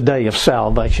is the day of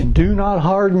salvation. Do not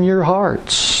harden your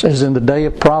hearts as in the day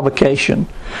of provocation.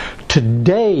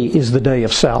 Today is the day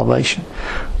of salvation.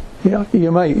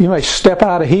 You may step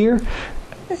out of here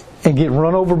and get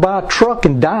run over by a truck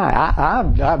and die. I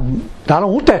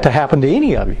don't want that to happen to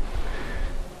any of you.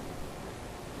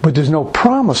 But there's no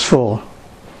promise for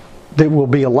that we'll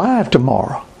be alive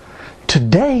tomorrow.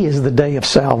 Today is the day of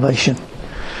salvation.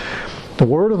 The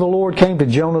word of the Lord came to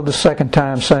Jonah the second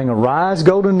time, saying, Arise,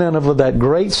 go to Nineveh, that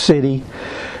great city,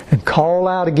 and call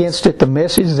out against it the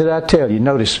message that I tell you.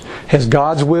 Notice, has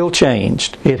God's will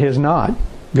changed? It has not.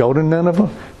 Go to Nineveh,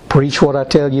 preach what I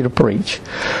tell you to preach.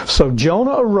 So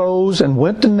Jonah arose and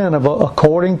went to Nineveh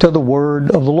according to the word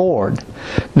of the Lord.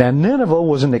 Now Nineveh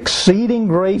was an exceeding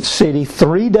great city,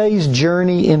 3 days'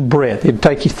 journey in breadth. It'd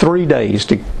take you 3 days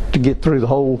to get through the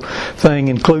whole thing,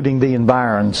 including the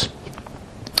environs.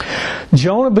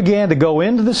 Jonah began to go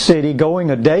into the city,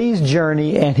 going a day's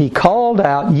journey, and he called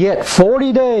out, Yet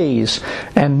 40 days,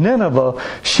 and Nineveh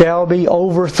shall be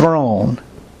overthrown.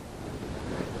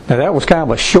 Now that was kind of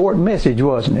a short message,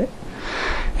 wasn't it?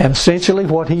 And essentially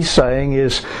what he's saying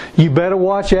is, you better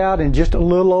watch out. In just a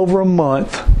little over a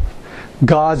month,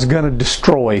 God's going to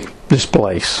destroy this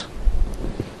place.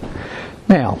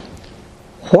 Now,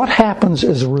 what happens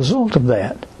as a result of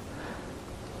that?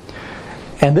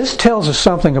 And this tells us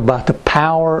something about the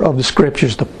power of the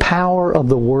Scriptures, the power of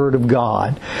the Word of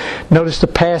God. Notice the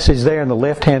passage there in the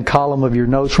left-hand column of your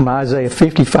notes from Isaiah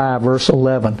 55, verse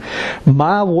 11.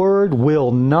 My word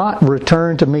will not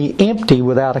return to me empty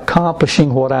without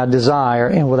accomplishing what I desire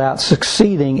and without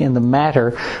succeeding in the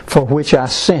matter for which I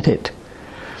sent it.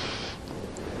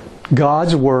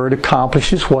 God's Word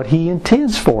accomplishes what He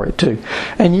intends for it to.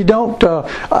 And you don't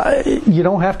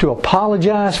have to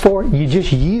apologize for it. You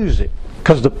just use it.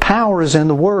 Because the power is in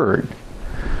the Word.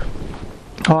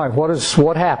 All right,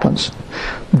 what happens?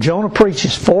 Jonah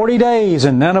preaches 40 days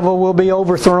and Nineveh will be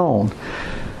overthrown.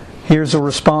 Here's the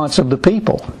response of the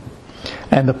people.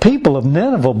 And the people of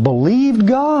Nineveh believed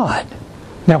God.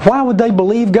 Now, why would they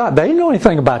believe God? They didn't know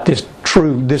anything about the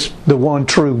one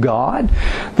true God.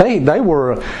 They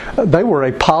were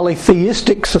a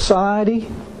polytheistic society.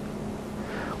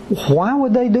 Why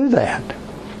would they do that?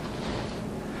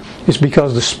 It's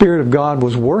because the Spirit of God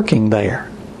was working there.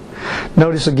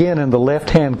 Notice again in the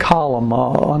left-hand column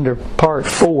under part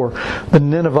 4, the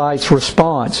Ninevites'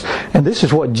 response. And this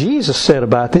is what Jesus said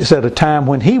about this at a time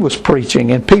when He was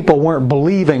preaching and people weren't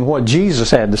believing what Jesus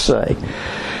had to say.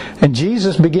 And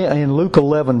Jesus began, in Luke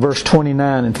 11, verse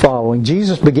 29 and following,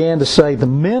 Jesus began to say, The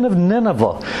men of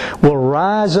Nineveh will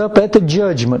rise up at the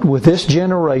judgment with this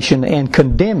generation and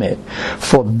condemn it,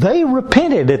 for they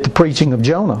repented at the preaching of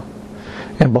Jonah.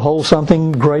 And behold,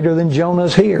 something greater than Jonah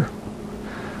is here.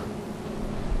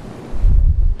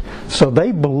 So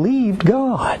they believed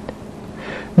God.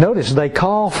 Notice they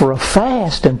call for a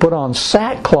fast and put on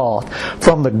sackcloth,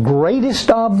 from the greatest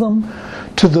of them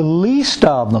to the least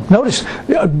of them. Notice,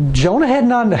 Jonah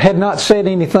had not said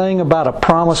anything about a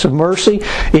promise of mercy.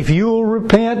 If you'll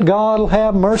repent, God will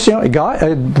have mercy on you.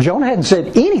 Jonah hadn't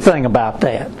said anything about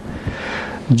that.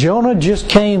 Jonah just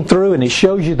came through, and it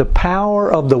shows you the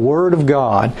power of the Word of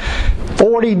God.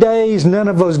 40 days,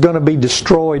 Nineveh is going to be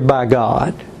destroyed by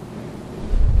God.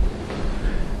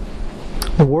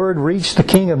 The word reached the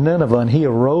king of Nineveh, and he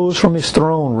arose from his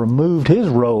throne, removed his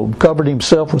robe, covered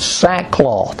himself with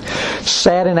sackcloth,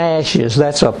 sat in ashes.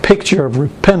 That's a picture of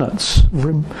repentance.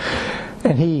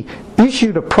 And he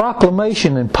issued a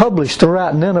proclamation and published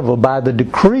throughout Nineveh, by the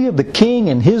decree of the king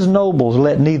and his nobles,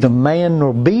 let neither man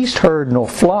nor beast, herd nor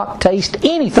flock taste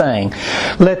anything.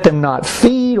 Let them not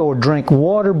feed or drink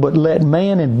water, but let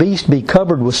man and beast be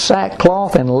covered with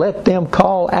sackcloth, and let them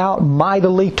call out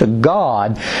mightily to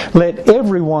God. Let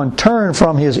everyone turn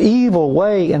from his evil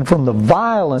way and from the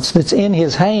violence that's in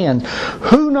his hand.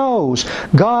 Who knows?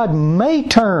 God may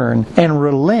turn and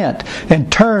relent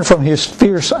and turn from His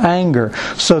fierce anger,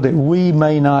 so that we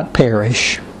may not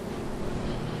perish.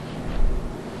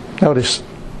 Notice,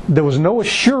 there was no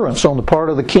assurance on the part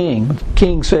of the king. The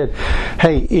king said,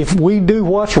 hey, if we do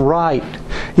what's right,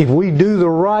 if we do the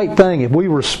right thing, if we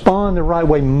respond the right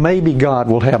way, maybe God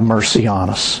will have mercy on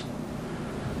us.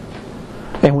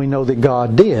 And we know that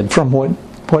God did, from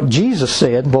what Jesus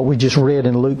said, what we just read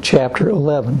in Luke chapter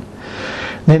 11.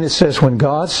 Then it says, when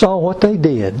God saw what they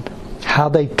did, how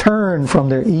they turned from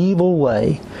their evil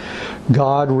way,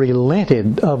 God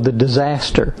relented of the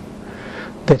disaster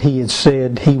that He had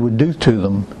said He would do to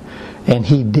them, and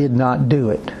He did not do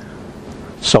it.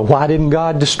 So why didn't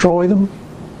God destroy them?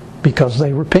 Because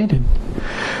they repented.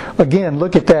 Again,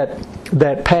 look at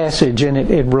that passage, and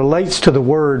it relates to the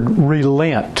word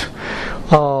relent.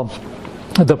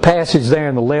 The passage there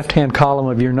in the left-hand column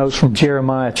of your notes from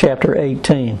Jeremiah chapter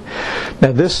 18.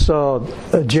 Now this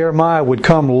Jeremiah would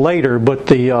come later, but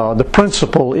the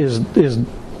principle is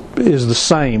the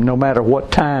same no matter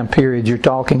what time period you're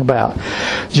talking about.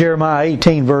 Jeremiah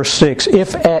 18 verse 6.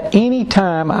 If at any any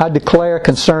time I declare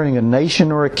concerning a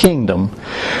nation or a kingdom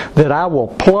that I will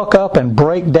pluck up and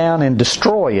break down and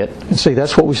destroy it. And see,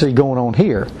 that's what we see going on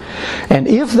here. And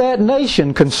if that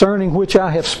nation concerning which I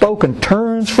have spoken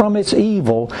turns from its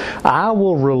evil, I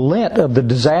will relent of the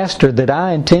disaster that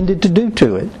I intended to do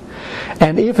to it.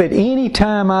 And if at any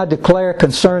time I declare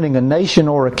concerning a nation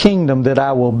or a kingdom that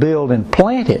I will build and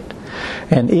plant it,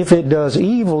 and if it does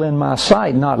evil in my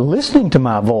sight, not listening to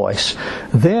my voice,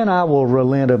 then I will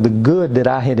relent of the good that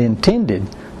I had intended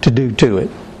to do to it.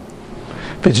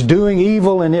 If it's doing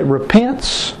evil and it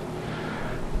repents,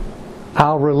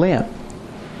 I'll relent.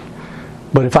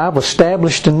 But if I've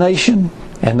established a nation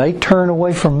and they turn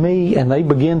away from me and they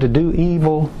begin to do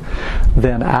evil,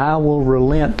 then I will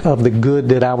relent of the good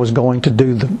that I was going to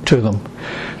do to them.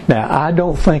 Now, I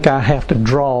don't think I have to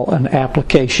draw an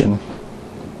application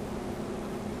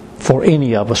for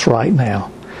any of us right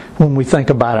now when we think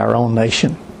about our own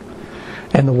nation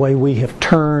and the way we have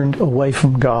turned away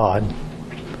from God.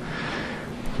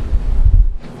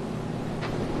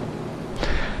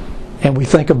 And we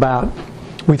think about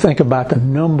the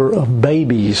number of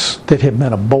babies that have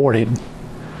been aborted.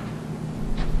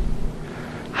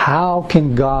 How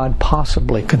can God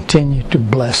possibly continue to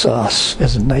bless us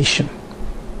as a nation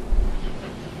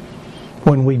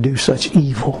when we do such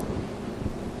evil?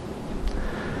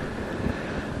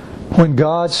 When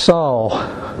God saw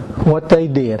what they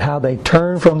did, how they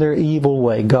turned from their evil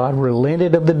way, God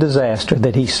relented of the disaster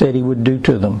that He said He would do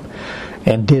to them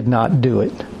and did not do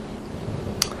it.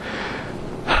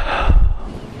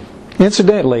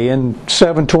 Incidentally, in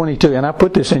 722, and I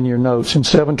put this in your notes, in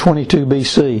 722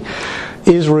 BC,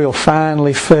 Israel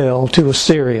finally fell to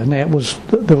Assyria. And there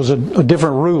was a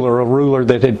different ruler, a ruler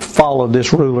that had followed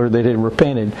this ruler that had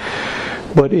repented.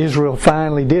 But Israel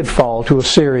finally did fall to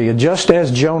Assyria, just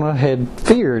as Jonah had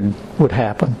feared would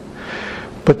happen.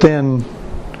 But then,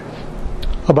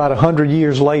 about 100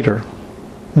 years later,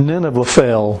 Nineveh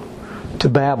fell to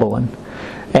Babylon.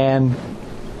 And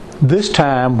this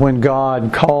time when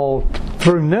God called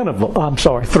through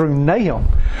Nahum,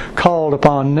 called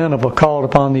upon Nineveh, called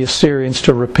upon the Assyrians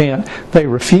to repent, they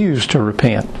refused to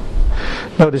repent.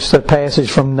 Notice that passage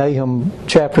from Nahum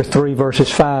chapter 3 verses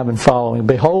 5 and following.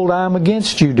 Behold, I am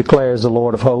against you, declares the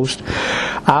Lord of hosts.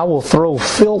 I will throw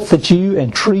filth at you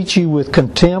and treat you with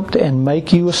contempt and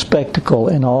make you a spectacle,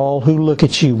 and all who look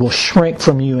at you will shrink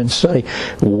from you and say,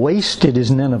 wasted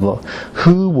is Nineveh.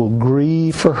 Who will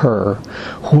grieve for her?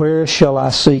 Where shall I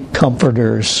seek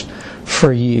comforters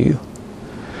for you?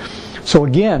 So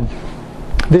again,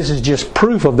 this is just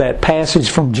proof of that passage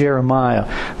from Jeremiah,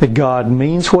 that God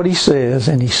means what He says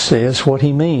and He says what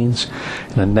He means.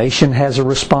 And a nation has a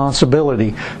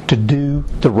responsibility to do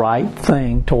the right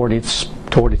thing toward its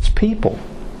people.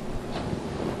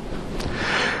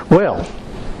 Well,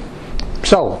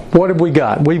 so what have we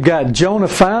got? We've got Jonah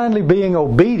finally being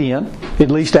obedient,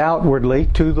 at least outwardly,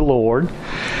 to the Lord.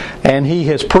 And he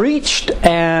has preached,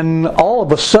 and all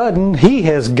of a sudden he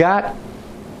has got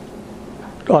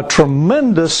a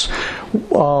tremendous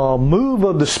move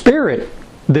of the Spirit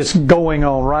that's going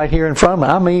on right here in front of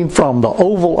me. I mean, from the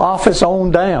Oval Office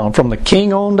on down, from the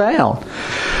king on down.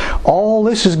 All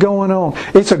this is going on.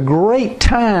 It's a great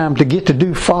time to get to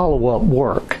do follow-up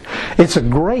work. It's a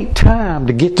great time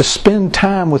to get to spend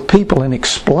time with people and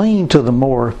explain to them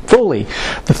more fully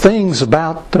the things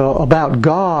about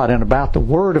God and about the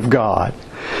Word of God.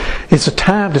 It's a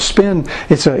time to spend,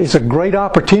 it's a great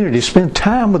opportunity to spend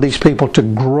time with these people, to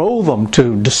grow them,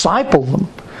 to disciple them.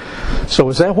 So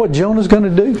is that what Jonah's going to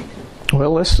do?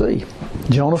 Well, let's see.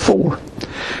 Jonah 4.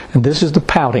 And this is the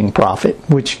pouting prophet,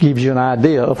 which gives you an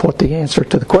idea of what the answer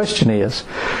to the question is.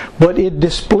 But it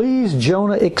displeased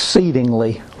Jonah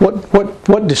exceedingly.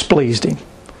 What displeased him?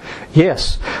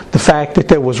 Yes, the fact that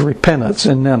there was repentance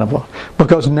in Nineveh,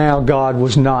 because now God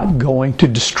was not going to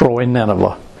destroy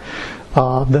Nineveh,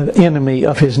 the enemy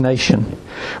of his nation.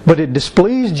 But it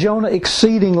displeased Jonah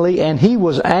exceedingly, and he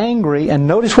was angry. And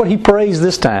notice what he prays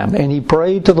this time. And he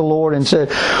prayed to the Lord and said,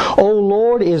 O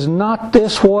Lord, is not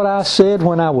this what I said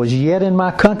when I was yet in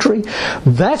my country?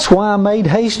 That's why I made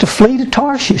haste to flee to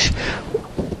Tarshish.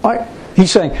 All right.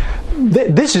 He's saying,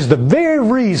 this is the very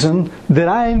reason that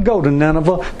I didn't go to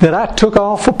Nineveh, that I took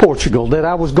off for Portugal, that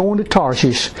I was going to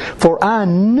Tarshish. For I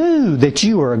knew that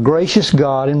you are a gracious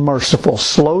God and merciful,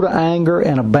 slow to anger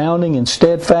and abounding in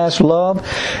steadfast love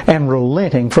and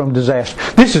relenting from disaster.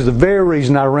 This is the very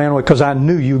reason I ran away, because I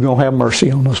knew you were going to have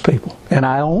mercy on those people. And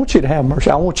I don't want you to have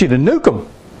mercy. I want you to nuke them.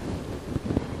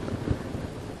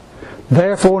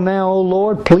 Therefore now, O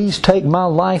Lord, please take my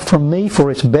life from me,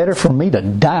 for it's better for me to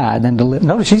die than to live.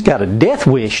 Notice he's got a death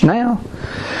wish now.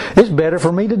 It's better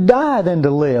for me to die than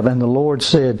to live. And the Lord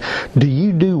said, do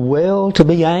you do well to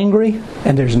be angry?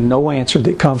 And there's no answer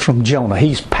that comes from Jonah.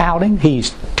 He's pouting,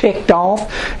 he's ticked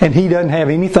off, and he doesn't have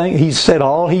anything. He's said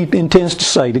all he intends to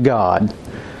say to God.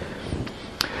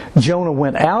 Jonah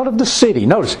went out of the city.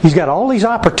 Notice, he's got all these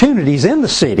opportunities in the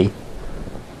city.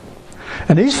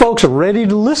 And these folks are ready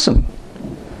to listen.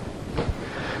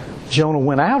 Jonah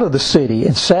went out of the city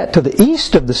and sat to the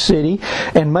east of the city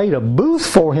and made a booth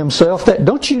for himself.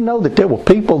 Don't you know that there were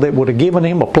people that would have given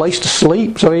him a place to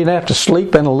sleep so he didn't have to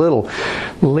sleep in a little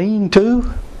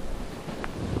lean-to?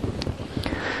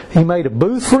 He made a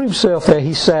booth for himself there.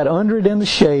 He sat under it in the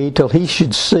shade till he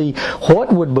should see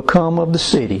what would become of the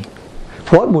city.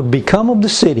 What would become of the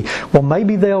city? Well,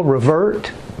 maybe they'll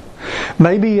revert.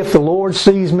 Maybe if the Lord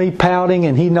sees me pouting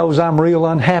and He knows I'm real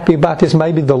unhappy about this,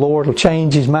 maybe the Lord will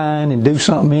change His mind and do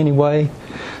something anyway.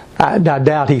 I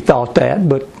doubt He thought that,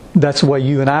 but that's the way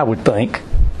you and I would think.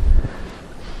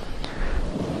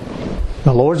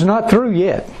 The Lord's not through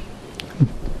yet.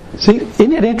 See,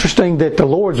 isn't it interesting that the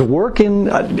Lord's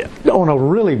working on a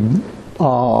really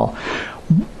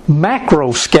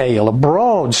macro scale, a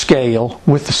broad scale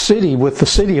with the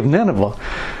city of Nineveh?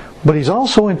 But He's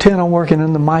also intent on working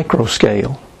in the micro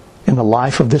scale in the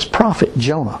life of this prophet,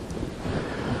 Jonah.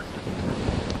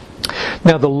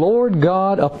 Now the Lord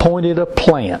God appointed a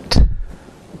plant.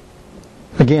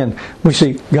 Again, we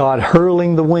see God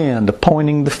hurling the wind,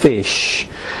 appointing the fish.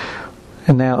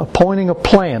 And now appointing a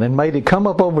plant, and made it come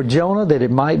up over Jonah that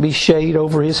it might be shade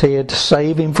over his head to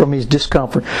save him from his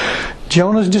discomfort.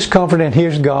 Jonah's discomfort, and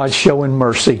here's God showing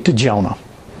mercy to Jonah.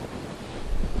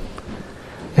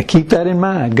 Now keep that in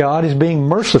mind. God is being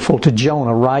merciful to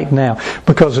Jonah right now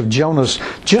because of Jonah's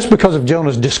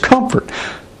discomfort.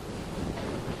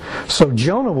 So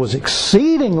Jonah was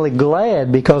exceedingly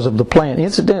glad because of the plant.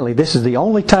 Incidentally, this is the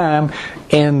only time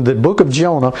in the book of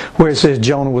Jonah where it says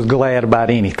Jonah was glad about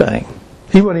anything.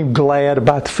 He wasn't even glad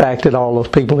about the fact that all those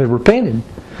people had repented.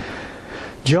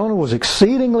 Jonah was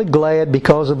exceedingly glad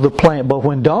because of the plant. But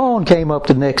when dawn came up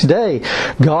the next day,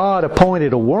 God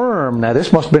appointed a worm. Now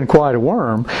this must have been quite a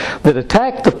worm, that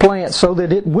attacked the plant so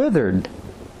that it withered.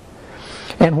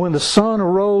 And when the sun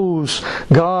arose,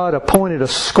 God appointed a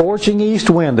scorching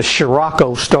east wind. The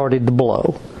Scirocco started to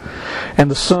blow. And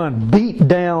the sun beat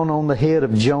down on the head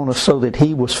of Jonah so that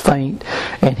he was faint.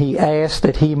 And he asked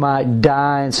that he might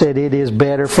die and said, it is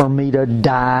better for me to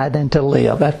die than to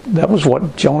live. That was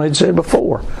what Jonah had said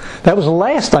before. That was the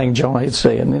last thing Jonah had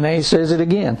said. And now he says it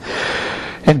again.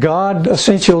 And God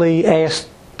essentially asked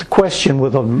the question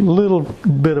with a little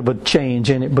bit of a change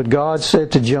in it. But God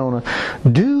said to Jonah,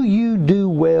 do you do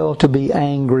well to be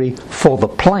angry for the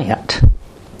plant?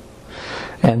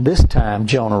 And this time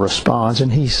Jonah responds,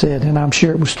 and he said, and I'm sure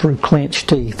it was through clenched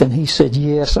teeth, and he said,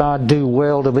 yes, I do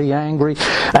well to be angry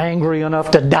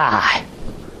enough to die.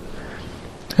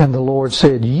 And the Lord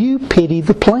said, you pity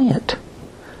the plant,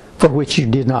 for which you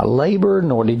did not labor,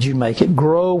 nor did you make it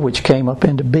grow, which came up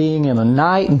into being in a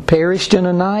night and perished in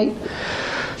a night.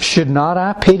 Should not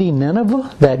I pity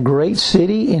Nineveh, that great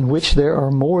city in which there are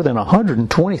more than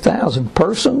 120,000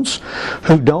 persons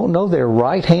who don't know their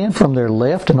right hand from their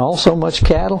left, and also much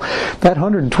cattle? That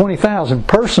 120,000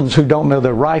 persons who don't know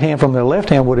their right hand from their left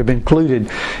hand would have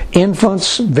included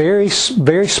infants, very,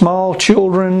 very small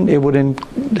children. It would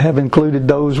have included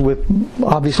those with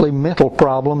obviously mental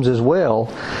problems as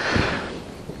well.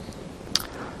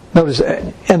 Notice,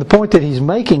 and the point that he's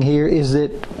making here is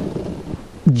that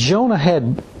Jonah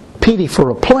had pity for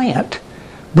a plant,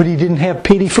 but he didn't have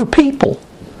pity for people.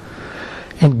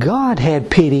 And God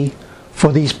had pity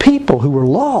for these people who were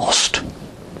lost.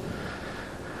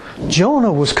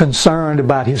 Jonah was concerned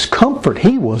about his comfort.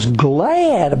 He was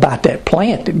glad about that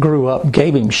plant that grew up and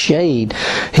gave him shade.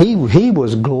 He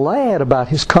was glad about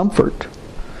his comfort.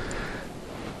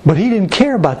 But he didn't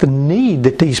care about the need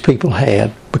that these people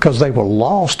had because they were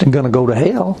lost and going to go to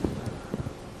hell.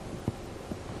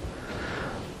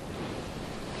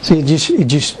 See, it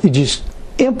just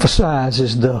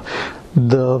emphasizes the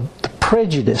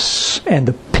prejudice and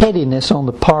the pettiness on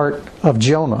the part of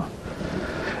Jonah,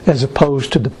 as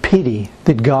opposed to the pity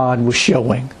that God was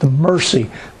showing, the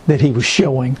mercy that He was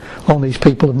showing on these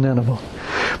people of Nineveh.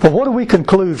 But what do we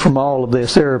conclude from all of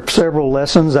this? There are several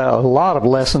lessons, a lot of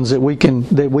lessons that we can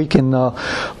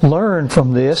learn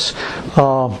from this.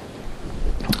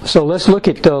 So let's look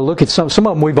at some of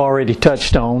them we've already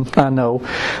touched on. I know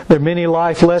there are many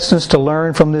life lessons to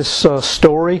learn from this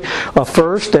story.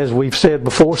 First, as we've said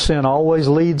before, sin always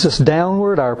leads us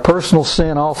downward. Our personal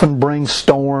sin often brings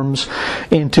storms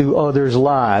into others'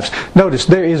 lives. Notice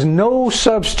there is no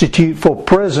substitute for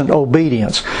present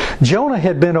obedience. Jonah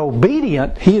had been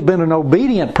obedient. He had been an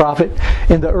obedient prophet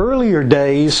in the earlier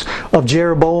days of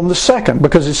Jeroboam II,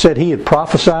 because it said he had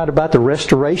prophesied about the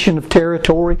restoration of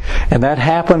territory, and that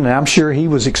happened. And I'm sure he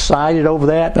was excited over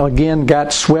that. Again,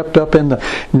 got swept up in the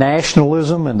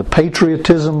nationalism and the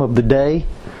patriotism of the day.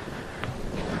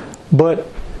 But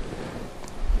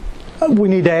we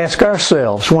need to ask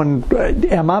ourselves,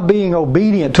 am I being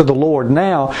obedient to the Lord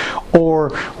now?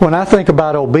 Or when I think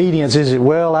about obedience, is it,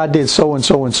 well, I did so and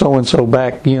so and so and so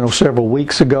back, several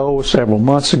weeks ago, several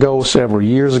months ago, several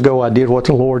years ago, I did what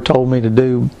the Lord told me to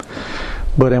do.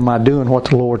 But am I doing what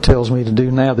the Lord tells me to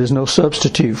do now? There's no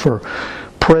substitute for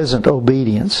present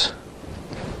obedience.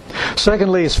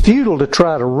 Secondly, it's futile to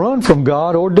try to run from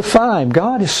God or defy Him.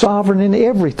 God is sovereign in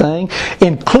everything,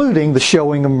 including the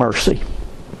showing of mercy.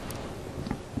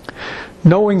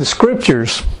 Knowing the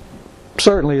Scriptures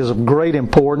certainly is of great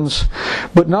importance,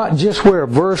 but not just where a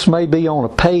verse may be on a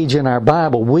page in our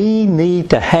Bible. We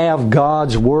need to have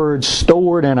God's Word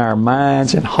stored in our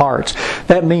minds and hearts.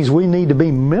 That means we need to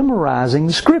be memorizing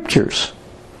the Scriptures.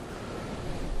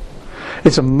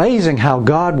 It's amazing how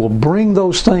God will bring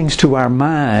those things to our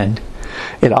mind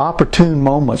at opportune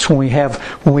moments when we have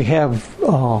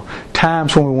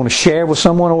times when we want to share with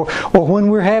someone, or when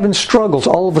we're having struggles.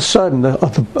 All of a sudden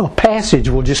a passage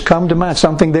will just come to mind,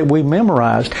 something that we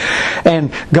memorized,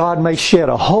 and God may shed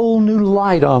a whole new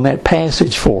light on that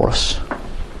passage for us.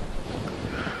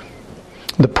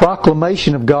 The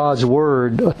proclamation of God's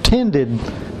Word, attended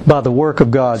by the work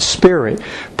of God's Spirit,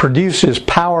 produces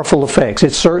powerful effects.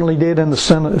 It certainly did in the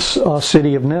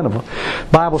city of Nineveh.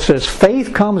 The Bible says,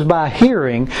 faith comes by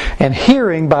hearing, and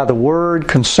hearing by the Word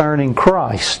concerning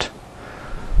Christ.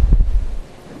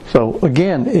 So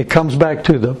again, it comes back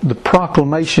to the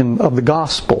proclamation of the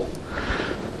gospel.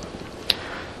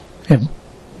 And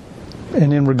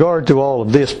in regard to all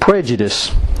of this,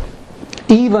 prejudice,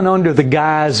 even under the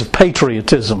guise of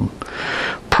patriotism,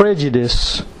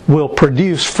 prejudice will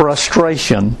produce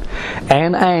frustration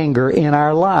and anger in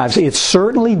our lives. It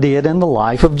certainly did in the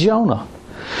life of Jonah.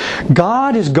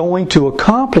 God is going to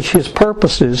accomplish His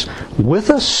purposes with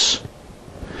us,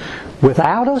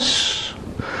 without us,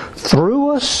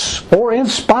 through us, or in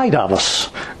spite of us.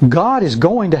 God is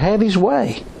going to have His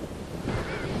way.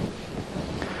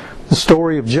 The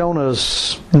story of Jonah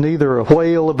is neither a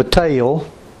whale of a tale,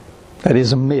 that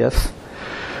is a myth,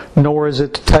 nor is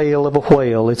it the tale of a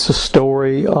whale. It's a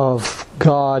story of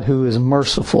God who is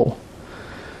merciful.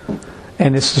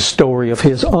 And it's the story of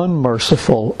His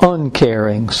unmerciful,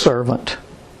 uncaring servant.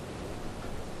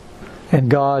 And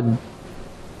God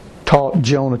taught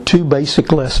Jonah two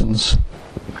basic lessons.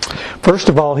 First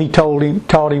of all, He taught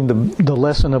him the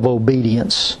lesson of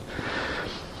obedience.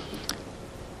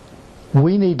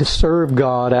 We need to serve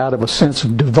God out of a sense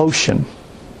of devotion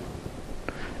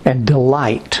and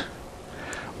delight,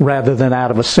 rather than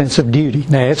out of a sense of duty.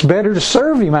 Now, it's better to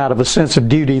serve Him out of a sense of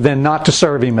duty than not to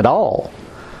serve Him at all.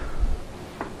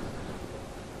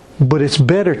 But it's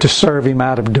better to serve Him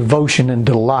out of devotion and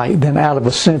delight than out of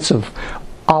a sense of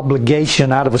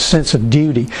obligation, out of a sense of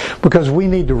duty. Because we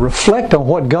need to reflect on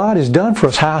what God has done for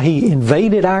us, how He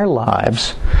invaded our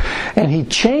lives, and He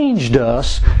changed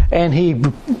us, and He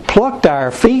plucked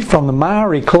our feet from the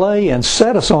miry clay and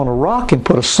set us on a rock and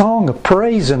put a song of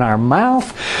praise in our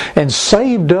mouth and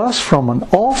saved us from an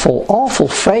awful, awful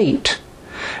fate,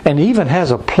 and even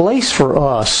has a place for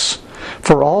us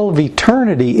for all of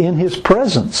eternity in His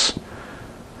presence.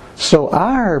 So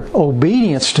our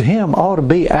obedience to Him ought to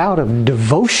be out of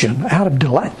devotion, out of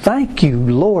delight. Thank you,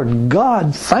 Lord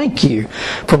God, thank you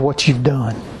for what You've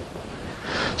done.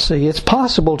 See, it's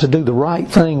possible to do the right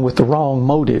thing with the wrong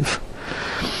motive.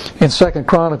 In 2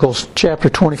 Chronicles chapter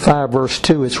 25 verse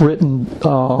 2, it's written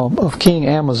of King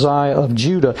Amaziah of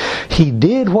Judah, he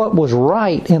did what was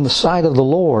right in the sight of the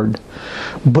Lord,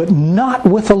 but not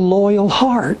with a loyal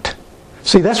heart.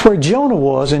 See, that's where Jonah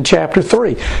was in chapter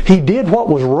 3. He did what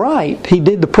was right. He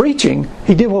did the preaching.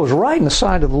 He did what was right in the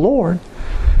sight of the Lord.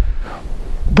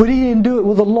 But he didn't do it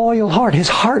with a loyal heart. His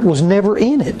heart was never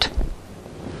in it.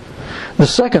 The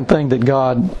second thing that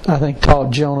God, I think,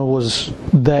 taught Jonah was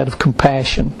that of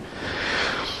compassion.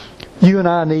 You and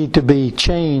I need to be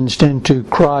changed into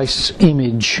Christ's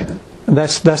image.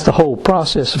 That's the whole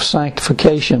process of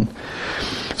sanctification.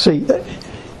 See,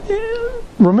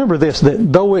 remember this,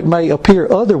 that though it may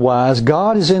appear otherwise,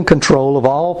 God is in control of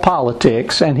all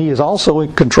politics, and He is also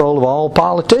in control of all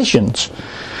politicians.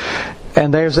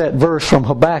 And there's that verse from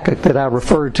Habakkuk that I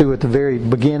referred to at the very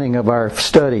beginning of our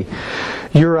study.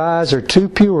 Your eyes are too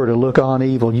pure to look on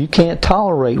evil. You can't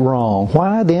tolerate wrong.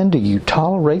 Why then do you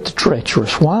tolerate the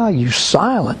treacherous? Why are you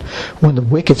silent when the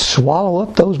wicked swallow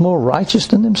up those more righteous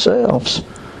than themselves?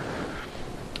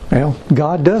 Well,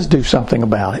 God does do something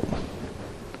about it.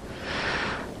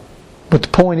 But the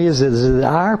point is that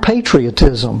our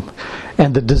patriotism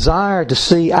and the desire to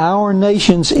see our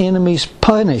nation's enemies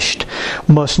punished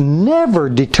must never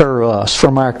deter us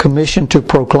from our commission to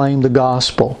proclaim the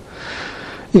gospel.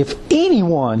 If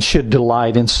anyone should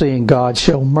delight in seeing God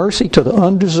show mercy to the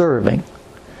undeserving,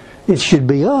 it should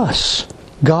be us,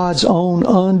 God's own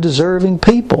undeserving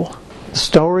people. The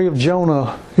story of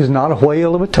Jonah is not a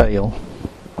whale of a tale.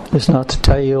 It's not the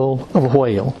tale of a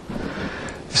whale.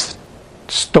 It's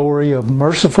the story of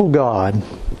merciful God.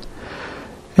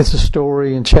 It's a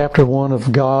story in chapter 1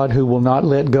 of God who will not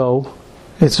let go.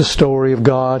 It's a story of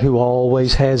God who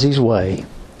always has His way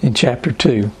in chapter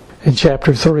 2. In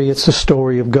chapter 3, it's the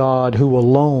story of God who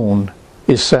alone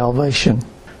is salvation.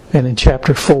 And in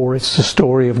chapter 4, it's the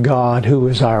story of God who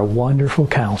is our wonderful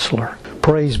counselor.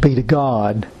 Praise be to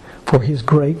God for His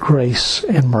great grace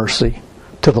and mercy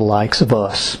to the likes of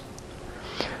us.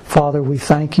 Father, we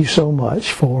thank You so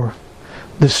much for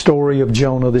the story of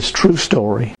Jonah, this true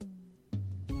story.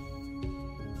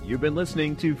 You've been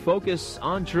listening to Focus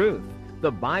on Truth,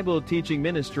 the Bible teaching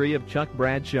ministry of Chuck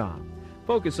Bradshaw.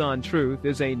 Focus on Truth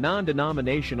is a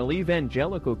non-denominational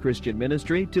evangelical Christian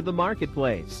ministry to the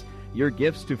marketplace. Your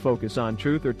gifts to Focus on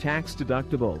Truth are tax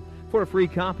deductible. For a free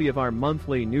copy of our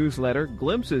monthly newsletter,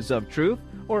 Glimpses of Truth,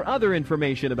 or other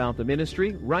information about the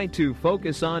ministry, write to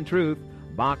Focus on Truth,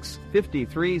 Box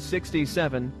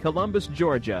 5367, Columbus,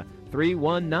 Georgia,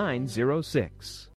 31906.